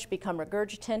enlarged, become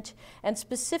regurgitant, and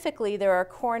specifically there are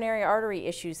coronary artery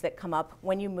issues that come up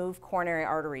when you move coronary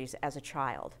arteries as a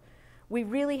child. We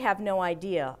really have no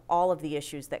idea all of the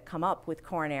issues that come up with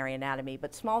coronary anatomy,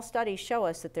 but small studies show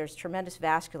us that there's tremendous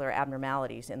vascular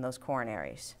abnormalities in those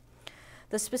coronaries.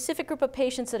 The specific group of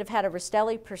patients that have had a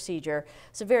Rastelli procedure,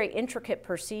 it's a very intricate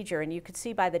procedure, and you can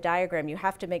see by the diagram you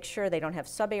have to make sure they don't have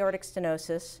subaortic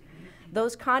stenosis.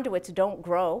 Those conduits don't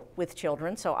grow with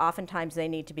children, so oftentimes they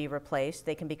need to be replaced.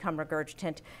 They can become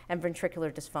regurgitant, and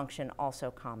ventricular dysfunction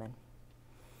also common.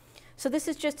 So this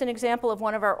is just an example of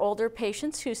one of our older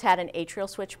patients who's had an atrial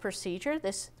switch procedure.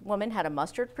 This woman had a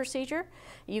mustard procedure.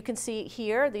 You can see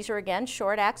here, these are again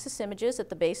short axis images at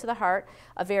the base of the heart,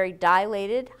 a very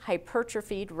dilated,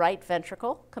 hypertrophied right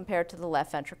ventricle compared to the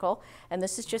left ventricle. And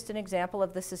this is just an example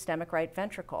of the systemic right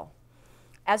ventricle.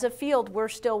 As a field, we're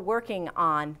still working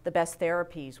on the best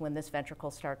therapies when this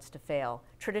ventricle starts to fail.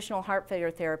 Traditional heart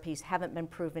failure therapies haven't been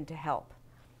proven to help.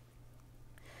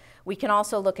 We can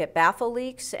also look at baffle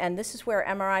leaks, and this is where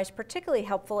MRI is particularly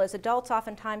helpful, as adults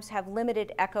oftentimes have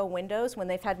limited echo windows when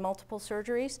they've had multiple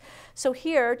surgeries. So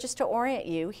here, just to orient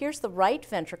you, here's the right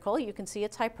ventricle. You can see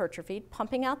it's hypertrophied,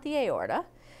 pumping out the aorta.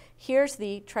 Here's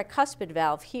the tricuspid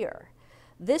valve here.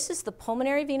 This is the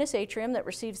pulmonary venous atrium that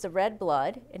receives the red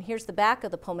blood, and here's the back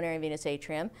of the pulmonary venous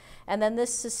atrium. And then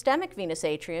this systemic venous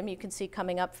atrium, you can see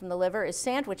coming up from the liver, is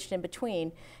sandwiched in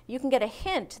between. You can get a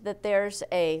hint that there's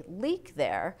a leak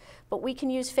there, but we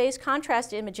can use phase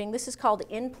contrast imaging. This is called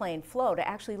in-plane flow to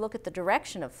actually look at the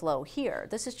direction of flow here.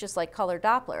 This is just like color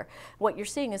Doppler. What you're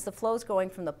seeing is the flow is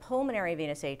going from the pulmonary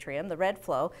venous atrium, the red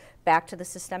flow, back to the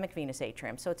systemic venous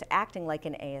atrium. So it's acting like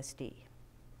an ASD.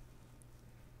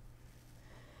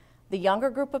 The younger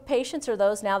group of patients are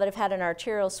those now that have had an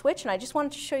arterial switch, and I just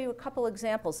wanted to show you a couple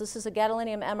examples. This is a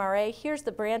gadolinium MRA. Here's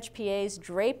the branch PAs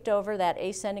draped over that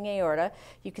ascending aorta.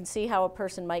 You can see how a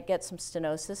person might get some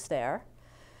stenosis there.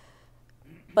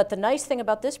 But the nice thing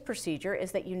about this procedure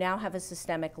is that you now have a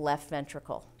systemic left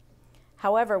ventricle.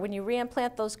 However, when you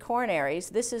reimplant those coronaries,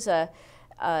 this is a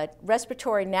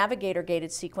respiratory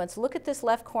navigator-gated sequence. Look at this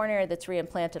left coronary that's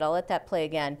reimplanted. I'll let that play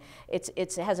again.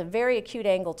 It has a very acute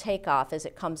angle takeoff as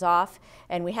it comes off,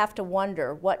 and we have to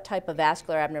wonder what type of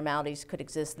vascular abnormalities could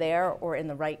exist there or in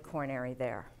the right coronary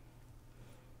there.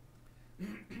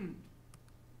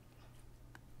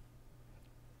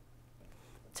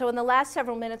 So in the last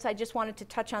several minutes, I just wanted to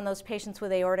touch on those patients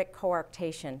with aortic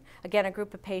coarctation. Again, a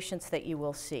group of patients that you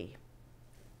will see.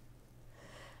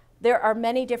 There are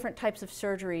many different types of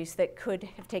surgeries that could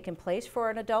have taken place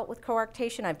for an adult with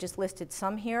coarctation. I've just listed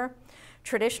some here.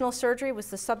 Traditional surgery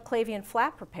was the subclavian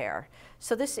flap repair.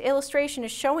 So this illustration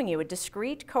is showing you a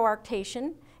discrete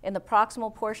coarctation in the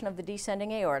proximal portion of the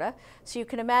descending aorta. So you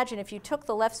can imagine if you took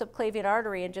the left subclavian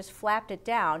artery and just flapped it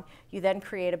down, you then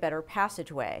create a better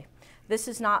passageway. This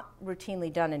is not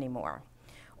routinely done anymore.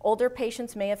 Older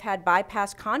patients may have had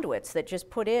bypass conduits that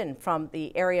just put in from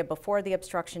the area before the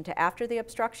obstruction to after the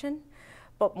obstruction.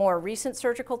 But more recent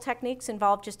surgical techniques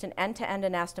involve just an end-to-end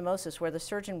anastomosis where the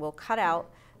surgeon will cut out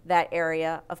that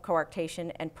area of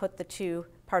coarctation and put the two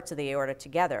parts of the aorta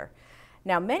together.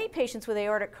 Now, many patients with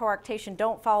aortic coarctation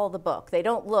don't follow the book. They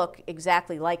don't look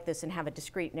exactly like this and have a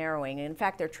discrete narrowing. In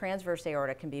fact, their transverse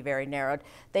aorta can be very narrowed.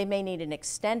 They may need an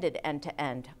extended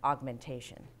end-to-end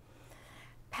augmentation.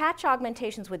 Patch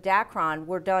augmentations with Dacron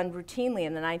were done routinely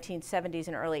in the 1970s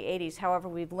and early 80s. However,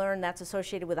 we've learned that's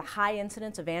associated with a high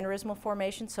incidence of aneurysmal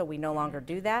formation, so we no longer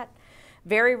do that.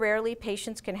 Very rarely,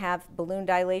 patients can have balloon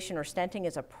dilation or stenting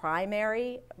as a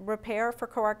primary repair for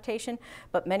coarctation,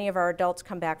 but many of our adults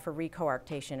come back for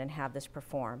recoarctation and have this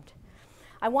performed.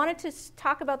 I wanted to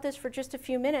talk about this for just a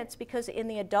few minutes because in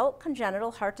the Adult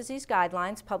Congenital Heart Disease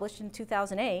Guidelines published in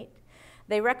 2008,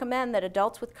 they recommend that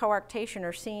adults with coarctation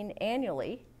are seen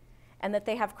annually and that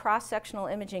they have cross-sectional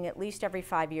imaging at least every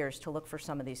 5 years to look for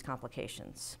some of these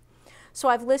complications. So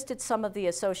I've listed some of the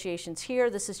associations here.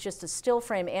 This is just a still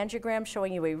frame angiogram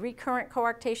showing you a recurrent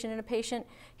coarctation in a patient.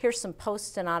 Here's some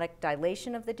post-stenotic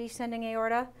dilation of the descending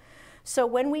aorta. So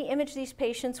when we image these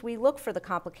patients, we look for the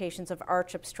complications of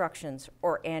arch obstructions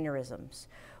or aneurysms.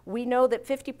 We know that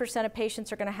 50% of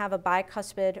patients are going to have a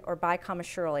bicuspid or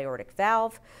bicommissural aortic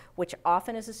valve, which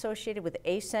often is associated with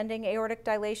ascending aortic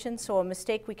dilation. So a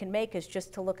mistake we can make is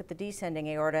just to look at the descending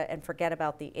aorta and forget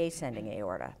about the ascending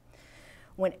aorta.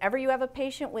 Whenever you have a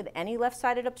patient with any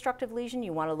left-sided obstructive lesion,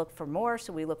 you want to look for more.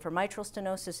 So we look for mitral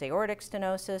stenosis, aortic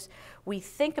stenosis. We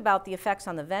think about the effects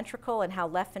on the ventricle and how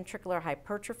left ventricular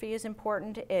hypertrophy is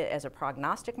important as a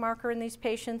prognostic marker in these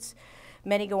patients.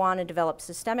 Many go on and develop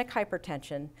systemic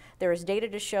hypertension. There is data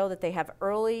to show that they have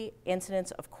early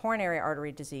incidence of coronary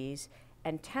artery disease,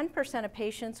 and 10% of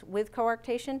patients with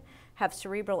coarctation have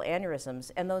cerebral aneurysms.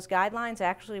 And those guidelines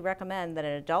actually recommend that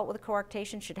an adult with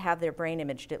coarctation should have their brain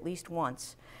imaged at least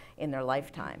once in their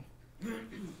lifetime.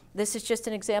 This is just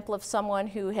an example of someone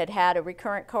who had had a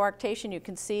recurrent coarctation. You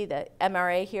can see the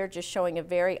MRA here just showing a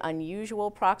very unusual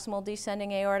proximal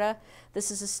descending aorta.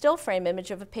 This is a still frame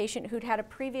image of a patient who'd had a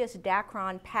previous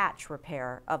Dacron patch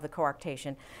repair of the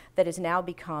coarctation that has now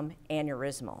become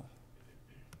aneurysmal.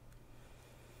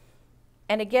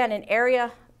 And again, an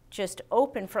area just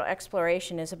open for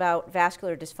exploration is about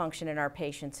vascular dysfunction in our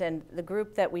patients. And the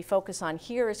group that we focus on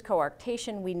here is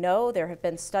coarctation. We know there have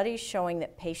been studies showing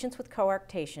that patients with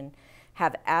coarctation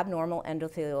have abnormal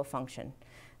endothelial function.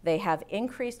 They have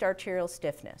increased arterial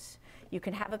stiffness. You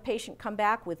can have a patient come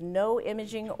back with no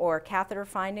imaging or catheter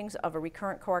findings of a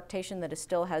recurrent coarctation that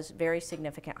still has very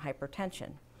significant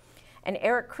hypertension. And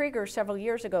Eric Krieger several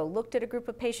years ago looked at a group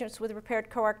of patients with repaired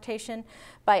coarctation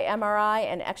by MRI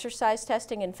and exercise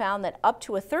testing and found that up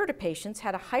to a third of patients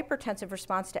had a hypertensive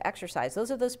response to exercise.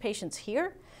 Those are those patients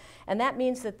here. And that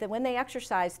means that when they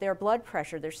exercise, their blood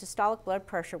pressure, their systolic blood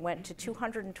pressure went to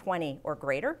 220 or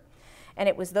greater. And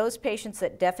it was those patients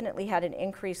that definitely had an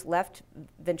increased left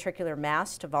ventricular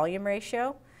mass to volume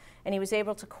ratio. And he was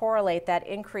able to correlate that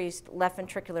increased left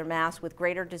ventricular mass with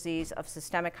greater disease of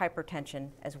systemic hypertension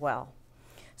as well.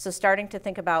 So starting to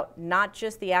think about not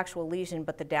just the actual lesion,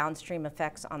 but the downstream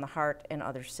effects on the heart and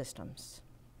other systems.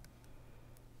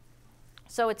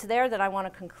 So it's there that I want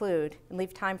to conclude and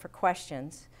leave time for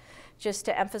questions, just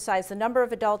to emphasize the number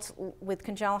of adults with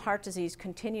congenital heart disease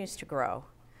continues to grow.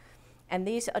 And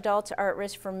these adults are at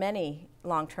risk for many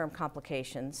long-term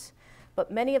complications. But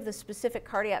many of the specific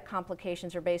cardiac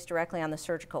complications are based directly on the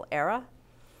surgical era.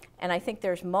 And I think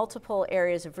there's multiple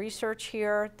areas of research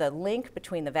here. The link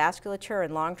between the vasculature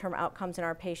and long-term outcomes in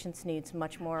our patients needs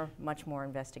much more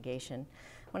investigation.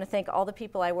 I want to thank all the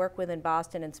people I work with in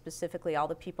Boston and specifically all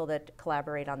the people that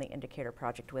collaborate on the Indicator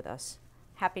project with us.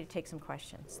 Happy to take some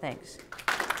questions. Thanks.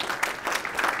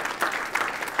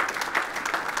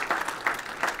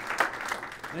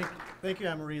 Thank you,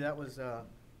 Anne-Marie. That was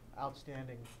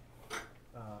outstanding.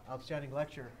 Outstanding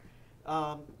lecture.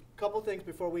 Couple things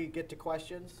before we get to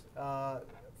questions.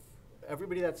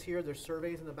 Everybody that's here, there's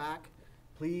surveys in the back.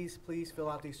 Please fill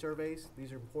out these surveys.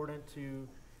 These are important to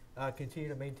continue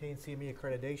to maintain CME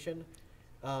accreditation.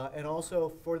 And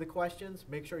also for the questions,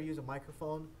 make sure you use a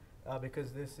microphone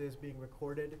because this is being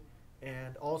recorded.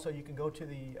 And also you can go to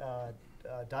the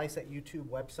DICET YouTube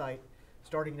website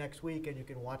starting next week and you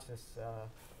can watch this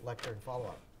lecture and follow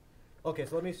up. Okay,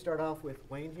 so let me start off with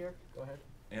Wayne here. Go ahead.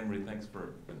 Anne-Marie, thanks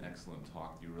for an excellent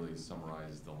talk. You really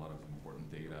summarized a lot of important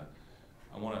data.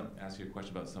 I want to ask you a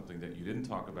question about something that you didn't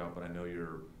talk about, but I know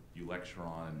you lecture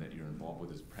on and that you're involved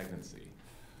with is pregnancy.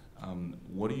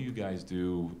 What do you guys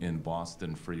do in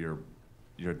Boston for your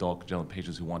adult congenital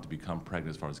patients who want to become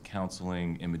pregnant as far as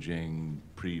counseling, imaging,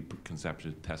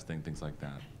 preconception testing, things like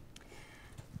that?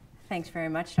 Thanks very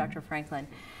much, Dr. Franklin.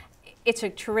 It's a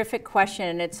terrific question,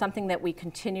 and it's something that we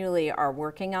continually are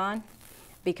working on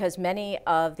because many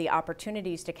of the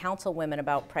opportunities to counsel women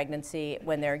about pregnancy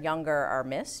when they're younger are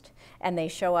missed, and they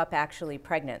show up actually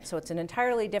pregnant. So it's an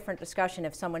entirely different discussion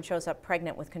if someone shows up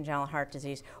pregnant with congenital heart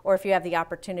disease, or if you have the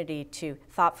opportunity to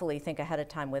thoughtfully think ahead of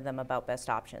time with them about best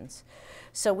options.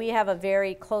 So we have a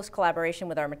very close collaboration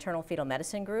with our maternal fetal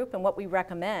medicine group, and what we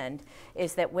recommend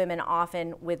is that women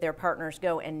often with their partners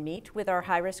go and meet with our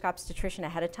high-risk obstetrician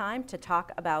ahead of time to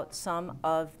talk about some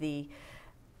of the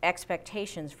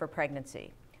expectations for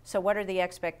pregnancy. So what are the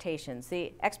expectations?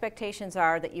 The expectations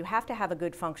are that you have to have a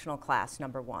good functional class,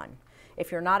 number one.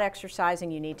 If you're not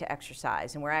exercising, you need to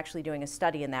exercise, and we're actually doing a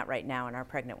study in that right now in our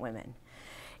pregnant women.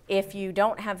 If you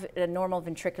don't have a normal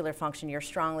ventricular function, you're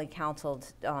strongly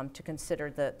counseled to consider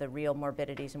the real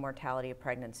morbidities and mortality of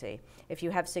pregnancy. If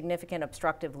you have significant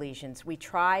obstructive lesions, we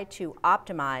try to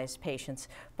optimize patients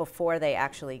before they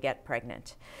actually get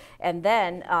pregnant. And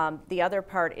then the other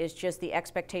part is just the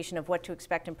expectation of what to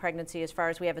expect in pregnancy as far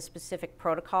as we have a specific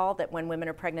protocol that when women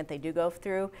are pregnant they do go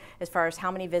through as far as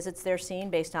how many visits they're seen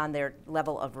based on their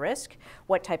level of risk,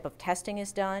 what type of testing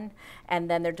is done, and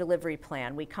then their delivery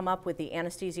plan. We come up with the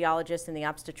anesthesiologist and the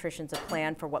obstetricians a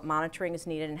plan for what monitoring is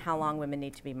needed and how long women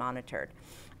need to be monitored.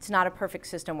 It's not a perfect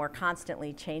system. We're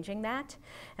constantly changing that.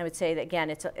 I would say that,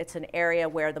 again, it's an area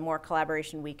where the more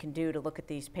collaboration we can do to look at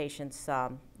these patients,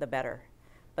 the better.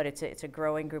 But it's a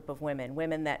growing group of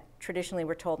women that traditionally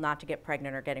were told not to get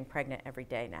pregnant are getting pregnant every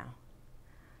day now.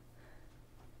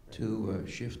 To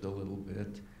shift a little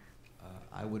bit,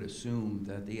 I would assume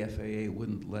that the FAA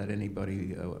wouldn't let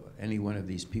anybody, any one of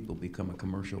these people become a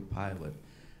commercial pilot.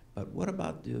 But what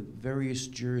about the various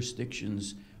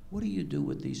jurisdictions? What do you do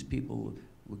with these people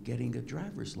with getting a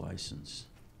driver's license?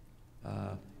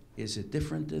 Is it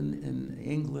different in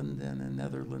England than in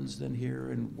Netherlands than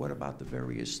here? And what about the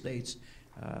various states?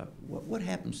 What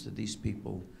happens to these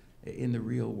people in the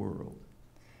real world?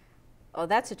 Oh,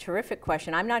 that's a terrific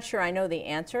question. I'm not sure I know the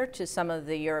answer to some of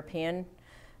the European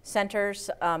centers,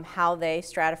 how they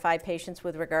stratify patients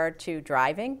with regard to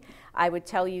driving. I would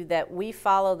tell you that we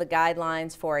follow the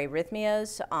guidelines for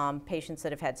arrhythmias. Patients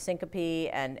that have had syncope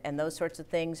and those sorts of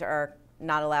things are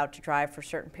not allowed to drive for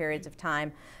certain periods of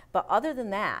time. But other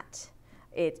than that,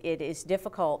 it is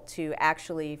difficult to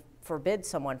actually forbid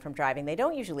someone from driving. They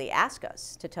don't usually ask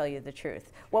us, to tell you the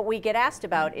truth. What we get asked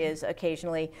about is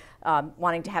occasionally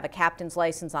wanting to have a captain's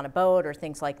license on a boat or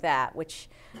things like that, which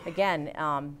again,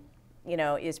 you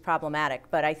know, is problematic.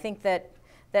 But I think that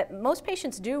most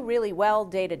patients do really well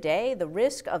day to day. The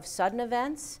risk of sudden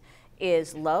events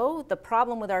is low. The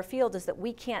problem with our field is that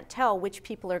we can't tell which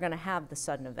people are going to have the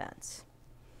sudden events.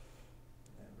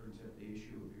 That brings up the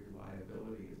issue of your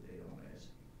liability if they don't ask.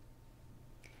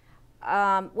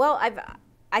 Well,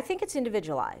 I think it's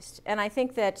individualized, and I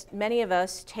think that many of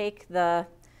us take the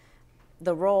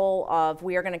role of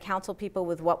we are going to counsel people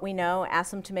with what we know, ask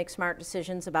them to make smart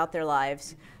decisions about their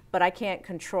lives, but I can't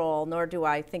control, nor do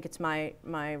I think it's my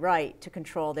right to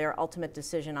control their ultimate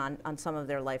decision on some of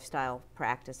their lifestyle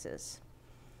practices.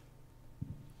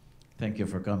 Thank you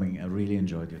for coming. I really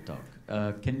enjoyed your talk.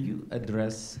 Can you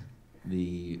address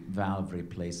the valve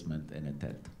replacement in a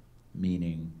TET?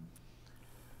 Meaning,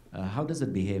 how does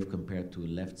it behave compared to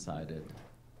left-sided?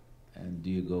 And do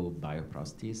you go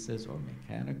bioprosthesis or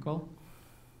mechanical?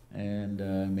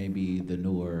 And maybe the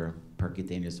newer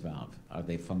percutaneous valve, are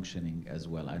they functioning as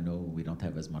well? I know we don't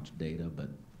have as much data, but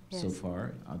yes. So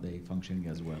far, are they functioning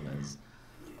as well as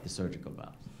the surgical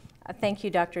valves? Thank you,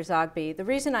 Dr. Zogby. The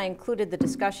reason I included the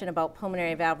discussion about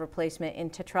pulmonary valve replacement in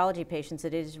tetralogy patients,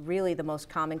 it is really the most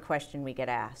common question we get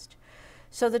asked.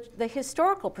 So the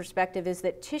historical perspective is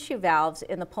that tissue valves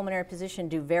in the pulmonary position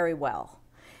do very well.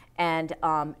 And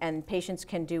patients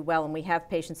can do well, and we have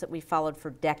patients that we followed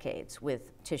for decades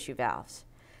with tissue valves.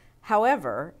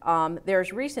 However,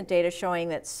 there's recent data showing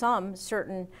that some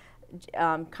certain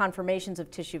conformations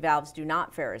of tissue valves do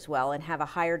not fare as well and have a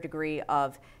higher degree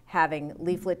of having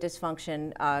leaflet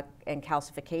dysfunction and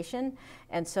calcification.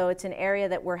 And so it's an area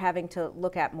that we're having to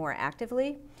look at more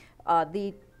actively.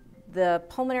 The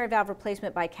pulmonary valve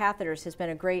replacement by catheters has been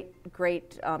a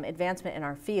great advancement in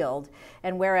our field.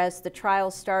 And whereas the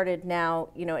trials started now,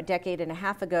 a decade and a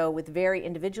half ago with very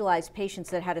individualized patients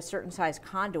that had a certain size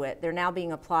conduit, they're now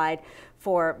being applied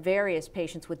for various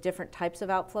patients with different types of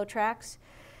outflow tracts.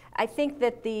 I think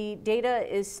that the data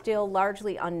is still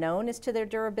largely unknown as to their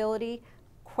durability.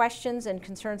 Questions and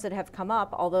concerns that have come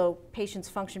up, although patients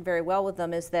function very well with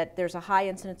them, is that there's a high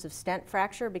incidence of stent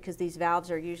fracture because these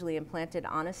valves are usually implanted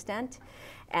on a stent,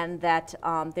 and that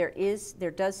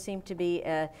there does seem to be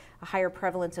a higher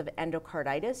prevalence of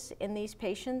endocarditis in these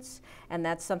patients, and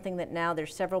that's something that now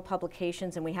there's several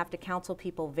publications, and we have to counsel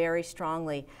people very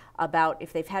strongly about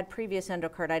if they've had previous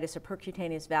endocarditis, a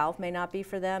percutaneous valve may not be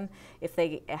for them. If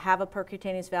they have a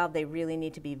percutaneous valve, they really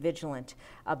need to be vigilant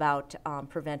about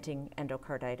preventing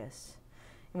endocarditis.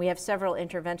 And we have several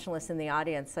interventionalists in the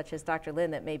audience, such as Dr.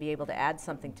 Lin, that may be able to add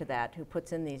something to that, who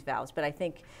puts in these valves. But I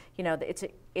think,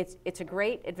 it's a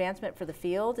great advancement for the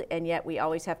field, and yet we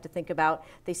always have to think about,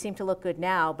 they seem to look good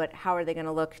now, but how are they going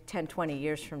to look 10, 20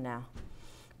 years from now?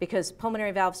 Because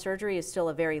pulmonary valve surgery is still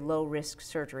a very low-risk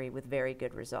surgery with very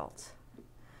good results.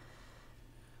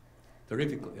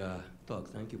 Terrific talk.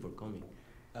 Thank you for coming.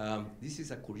 This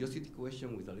is a curiosity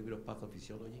question with a little bit of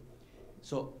pathophysiology.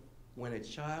 So, when a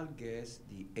child gets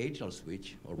the atrial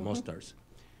switch, or MOSTARS,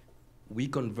 we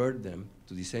convert them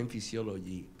to the same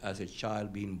physiology as a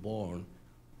child being born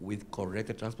with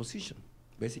corrected transposition.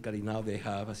 Basically, now they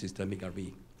have a systemic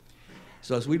RV.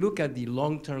 So as we look at the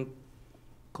long-term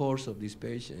course of these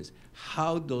patients,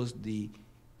 how does the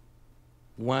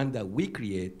one that we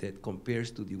created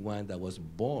compares to the one that was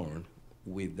born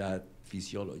with that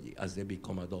physiology as they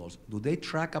become adults? Do they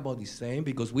track about the same?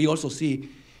 Because we also see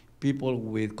people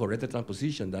with corrected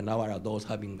transposition that now are adults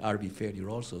having RV failure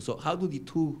also. So how do the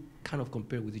two kind of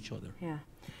compare with each other? Yeah.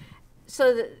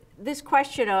 So this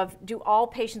question of, do all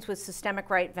patients with systemic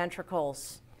right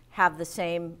ventricles have the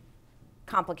same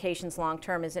complications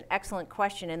long-term is an excellent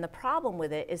question. And the problem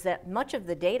with it is that much of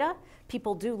the data,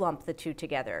 people do lump the two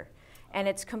together. And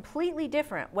it's completely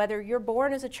different whether you're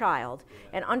born as a child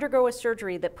and undergo a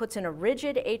surgery that puts in a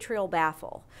rigid atrial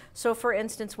baffle. So for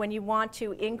instance, when you want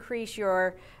to increase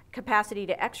your capacity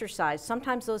to exercise,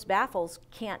 sometimes those baffles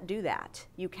can't do that.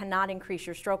 You cannot increase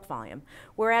your stroke volume.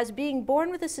 Whereas being born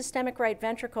with a systemic right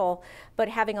ventricle, but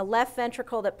having a left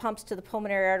ventricle that pumps to the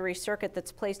pulmonary artery circuit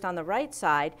that's placed on the right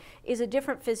side is a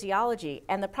different physiology.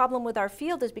 And the problem with our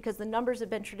field is because the numbers have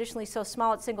been traditionally so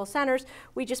small at single centers,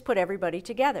 we just put everybody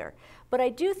together. But I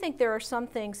do think there are some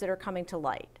things that are coming to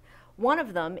light. One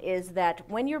of them is that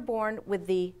when you're born with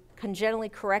the congenitally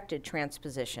corrected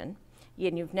transposition,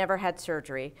 and you've never had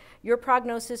surgery, your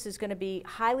prognosis is going to be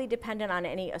highly dependent on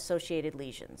any associated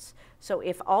lesions. So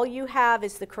if all you have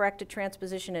is the corrected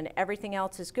transposition and everything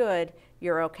else is good,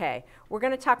 you're okay. We're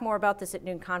going to talk more about this at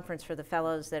noon conference for the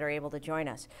fellows that are able to join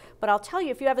us. But I'll tell you,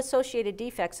 if you have associated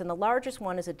defects, and the largest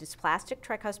one is a dysplastic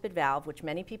tricuspid valve, which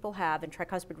many people have, and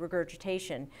tricuspid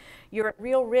regurgitation, you're at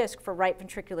real risk for right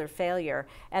ventricular failure.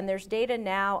 And there's data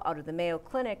now out of the Mayo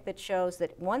Clinic that shows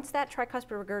that once that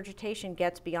tricuspid regurgitation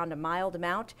gets beyond a mild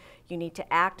amount, you need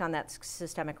to act on that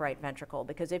systemic right ventricle,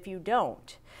 because if you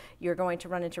don't, you're going to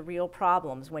run into real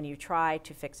problems when you try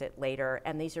to fix it later,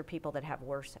 and these are people that have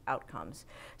worse outcomes.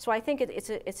 So I think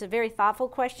it's a very thoughtful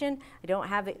question. I don't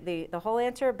have the whole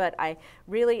answer, but I'm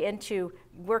really into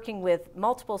working with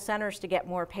multiple centers to get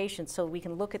more patients so we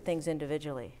can look at things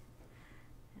individually.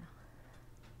 Yeah.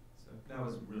 So that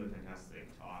was really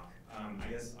fantastic talk. I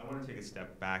guess I want to take a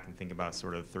step back and think about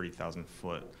sort of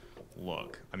 30,000-foot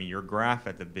look. I mean, your graph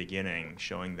at the beginning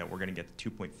showing that we're going to get to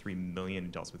 2.3 million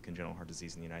adults with congenital heart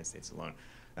disease in the United States alone.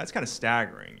 That's kind of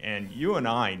staggering. And you and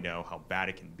I know how bad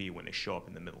it can be when they show up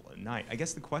in the middle of the night. I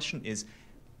guess the question is,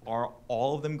 are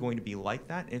all of them going to be like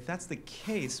that? And if that's the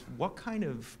case, what kind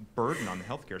of burden on the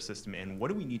healthcare system, and what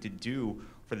do we need to do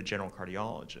for the general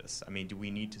cardiologists? I mean, do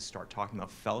we need to start talking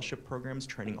about fellowship programs,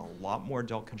 training a lot more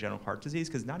adult congenital heart disease?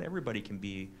 Because not everybody can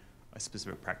be a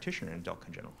specific practitioner in adult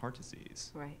congenital heart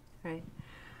disease. Right, right.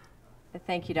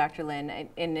 Thank you, Dr. Lin.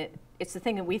 And it's the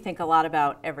thing that we think a lot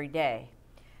about every day.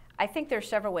 I think there are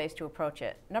several ways to approach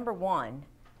it. Number one,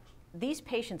 these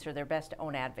patients are their best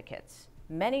own advocates.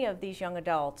 Many of these young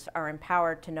adults are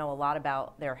empowered to know a lot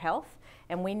about their health,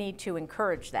 and we need to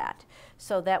encourage that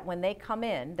so that when they come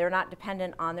in, they're not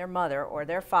dependent on their mother or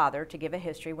their father to give a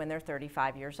history when they're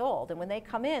 35 years old. And when they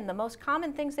come in, the most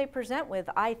common things they present with,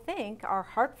 I think, are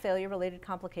heart failure-related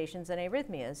complications and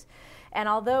arrhythmias. And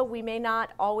although we may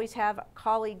not always have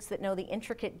colleagues that know the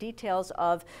intricate details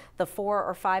of the 4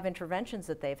 or 5 interventions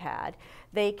that they've had,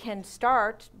 they can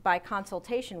start by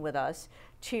consultation with us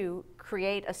to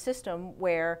create a system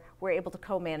where we're able to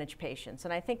co-manage patients.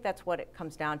 And I think that's what it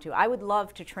comes down to. I would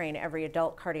love to train every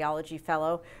adult cardiology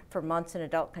fellow for months in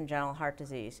adult congenital heart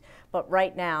disease, but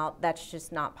right now that's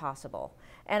just not possible.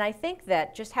 And I think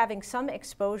that just having some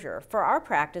exposure, for our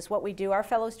practice, what we do, our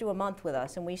fellows do a month with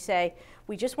us, and we say,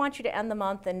 we just want you to end the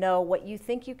month and know what you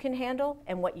think you can handle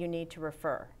and what you need to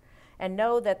refer. And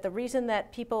know that the reason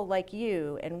that people like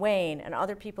you and Wayne and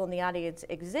other people in the audience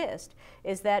exist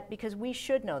is that because we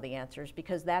should know the answers,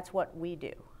 because that's what we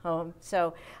do.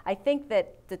 So I think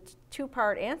that the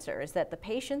two-part answer is that the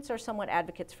patients are somewhat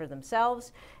advocates for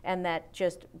themselves, and that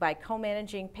just by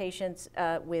co-managing patients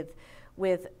with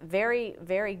very,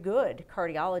 very good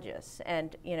cardiologists.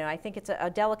 And I think it's a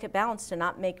delicate balance to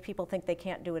not make people think they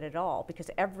can't do it at all, because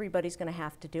everybody's going to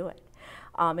have to do it.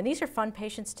 And these are fun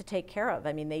patients to take care of.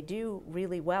 I mean, they do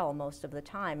really well most of the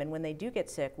time, and when they do get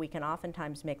sick, we can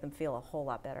oftentimes make them feel a whole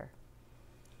lot better.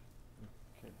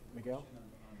 Okay. Miguel?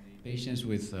 Patients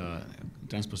with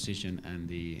transposition and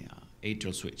the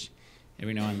atrial switch.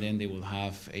 Every now and then they will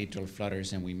have atrial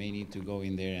flutters, and we may need to go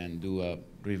in there and do a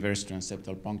reverse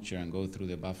transeptal puncture and go through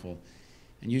the baffle.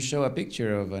 And you show a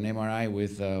picture of an MRI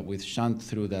with shunt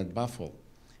through that baffle.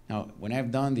 Now, when I've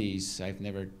done these, I've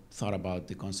never thought about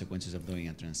the consequences of doing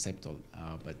a transeptal,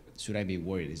 but should I be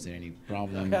worried? Is there any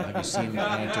problem? Have you seen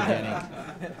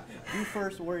iatrogenic? You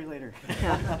first, worry later.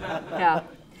 Yeah.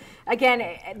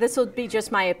 Again, this will be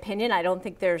just my opinion. I don't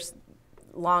think there's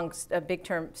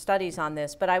big-term studies on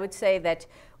this, but I would say that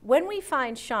when we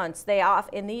find shunts,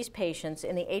 in these patients,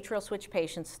 in the atrial switch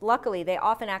patients, luckily they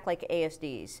often act like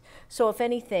ASDs. So if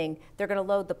anything, they're going to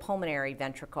load the pulmonary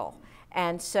ventricle.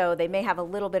 And so they may have a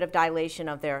little bit of dilation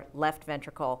of their left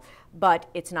ventricle, but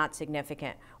it's not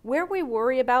significant. Where we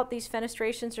worry about these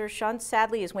fenestrations or shunts,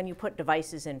 sadly, is when you put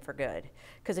devices in for good.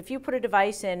 Because if you put a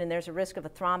device in and there's a risk of a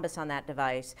thrombus on that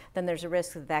device, then there's a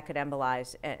risk that that could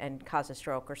embolize and cause a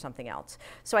stroke or something else.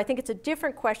 So I think it's a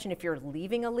different question if you're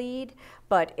leaving a lead,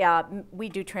 but we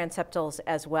do transeptals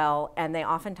as well, and they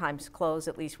oftentimes close,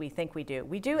 at least we think we do.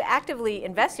 We do actively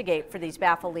investigate for these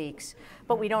baffle leaks,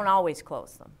 but we don't always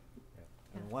close them.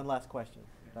 And one last question,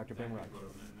 Dr. Bimraj.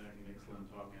 Excellent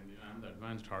talk, and I'm the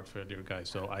advanced heart failure guy,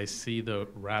 so I see the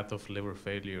wrath of liver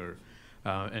failure,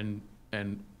 and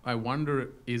I wonder,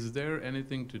 is there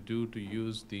anything to do to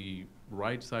use the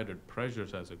right-sided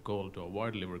pressures as a goal to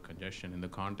avoid liver congestion in the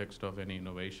context of any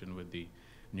innovation with the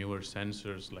newer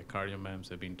sensors like CardioMEMS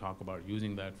have been talked about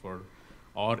using that for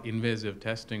or invasive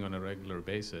testing on a regular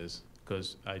basis?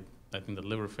 Because I think the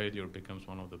liver failure becomes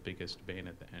one of the biggest bane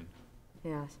at the end.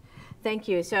 Yes, thank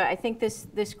you. So I think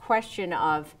this question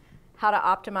of how to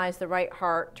optimize the right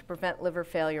heart to prevent liver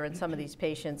failure in some of these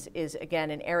patients is,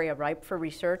 again, an area ripe for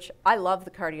research. I love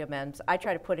the CardioMEMS. I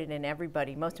try to put it in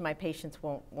everybody. Most of my patients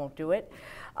won't do it.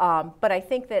 But I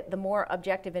think that the more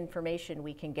objective information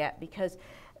we can get, because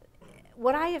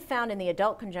what I have found in the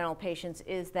adult congenital patients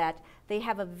is that they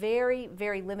have a very,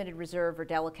 very limited reserve or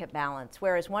delicate balance,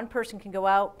 whereas one person can go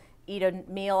out, eat a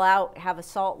meal out, have a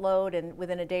salt load, and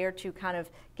within a day or two kind of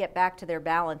get back to their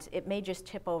balance. It may just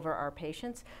tip over our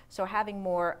patients. So having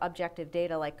more objective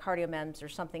data like CardioMEMS or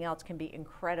something else can be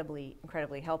incredibly,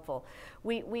 incredibly helpful.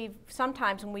 We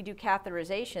sometimes when we do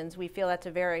catheterizations, we feel that's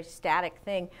a very static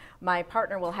thing. My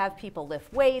partner will have people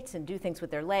lift weights and do things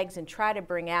with their legs and try to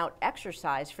bring out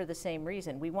exercise for the same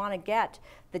reason. We want to get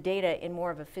the data in more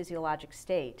of a physiologic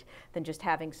state than just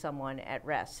having someone at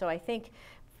rest. So I think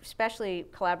especially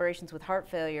collaborations with heart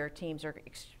failure teams are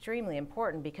extremely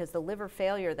important, because the liver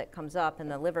failure that comes up and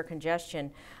the liver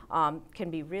congestion can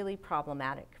be really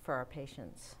problematic for our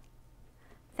patients.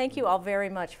 Thank you all very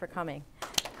much for coming.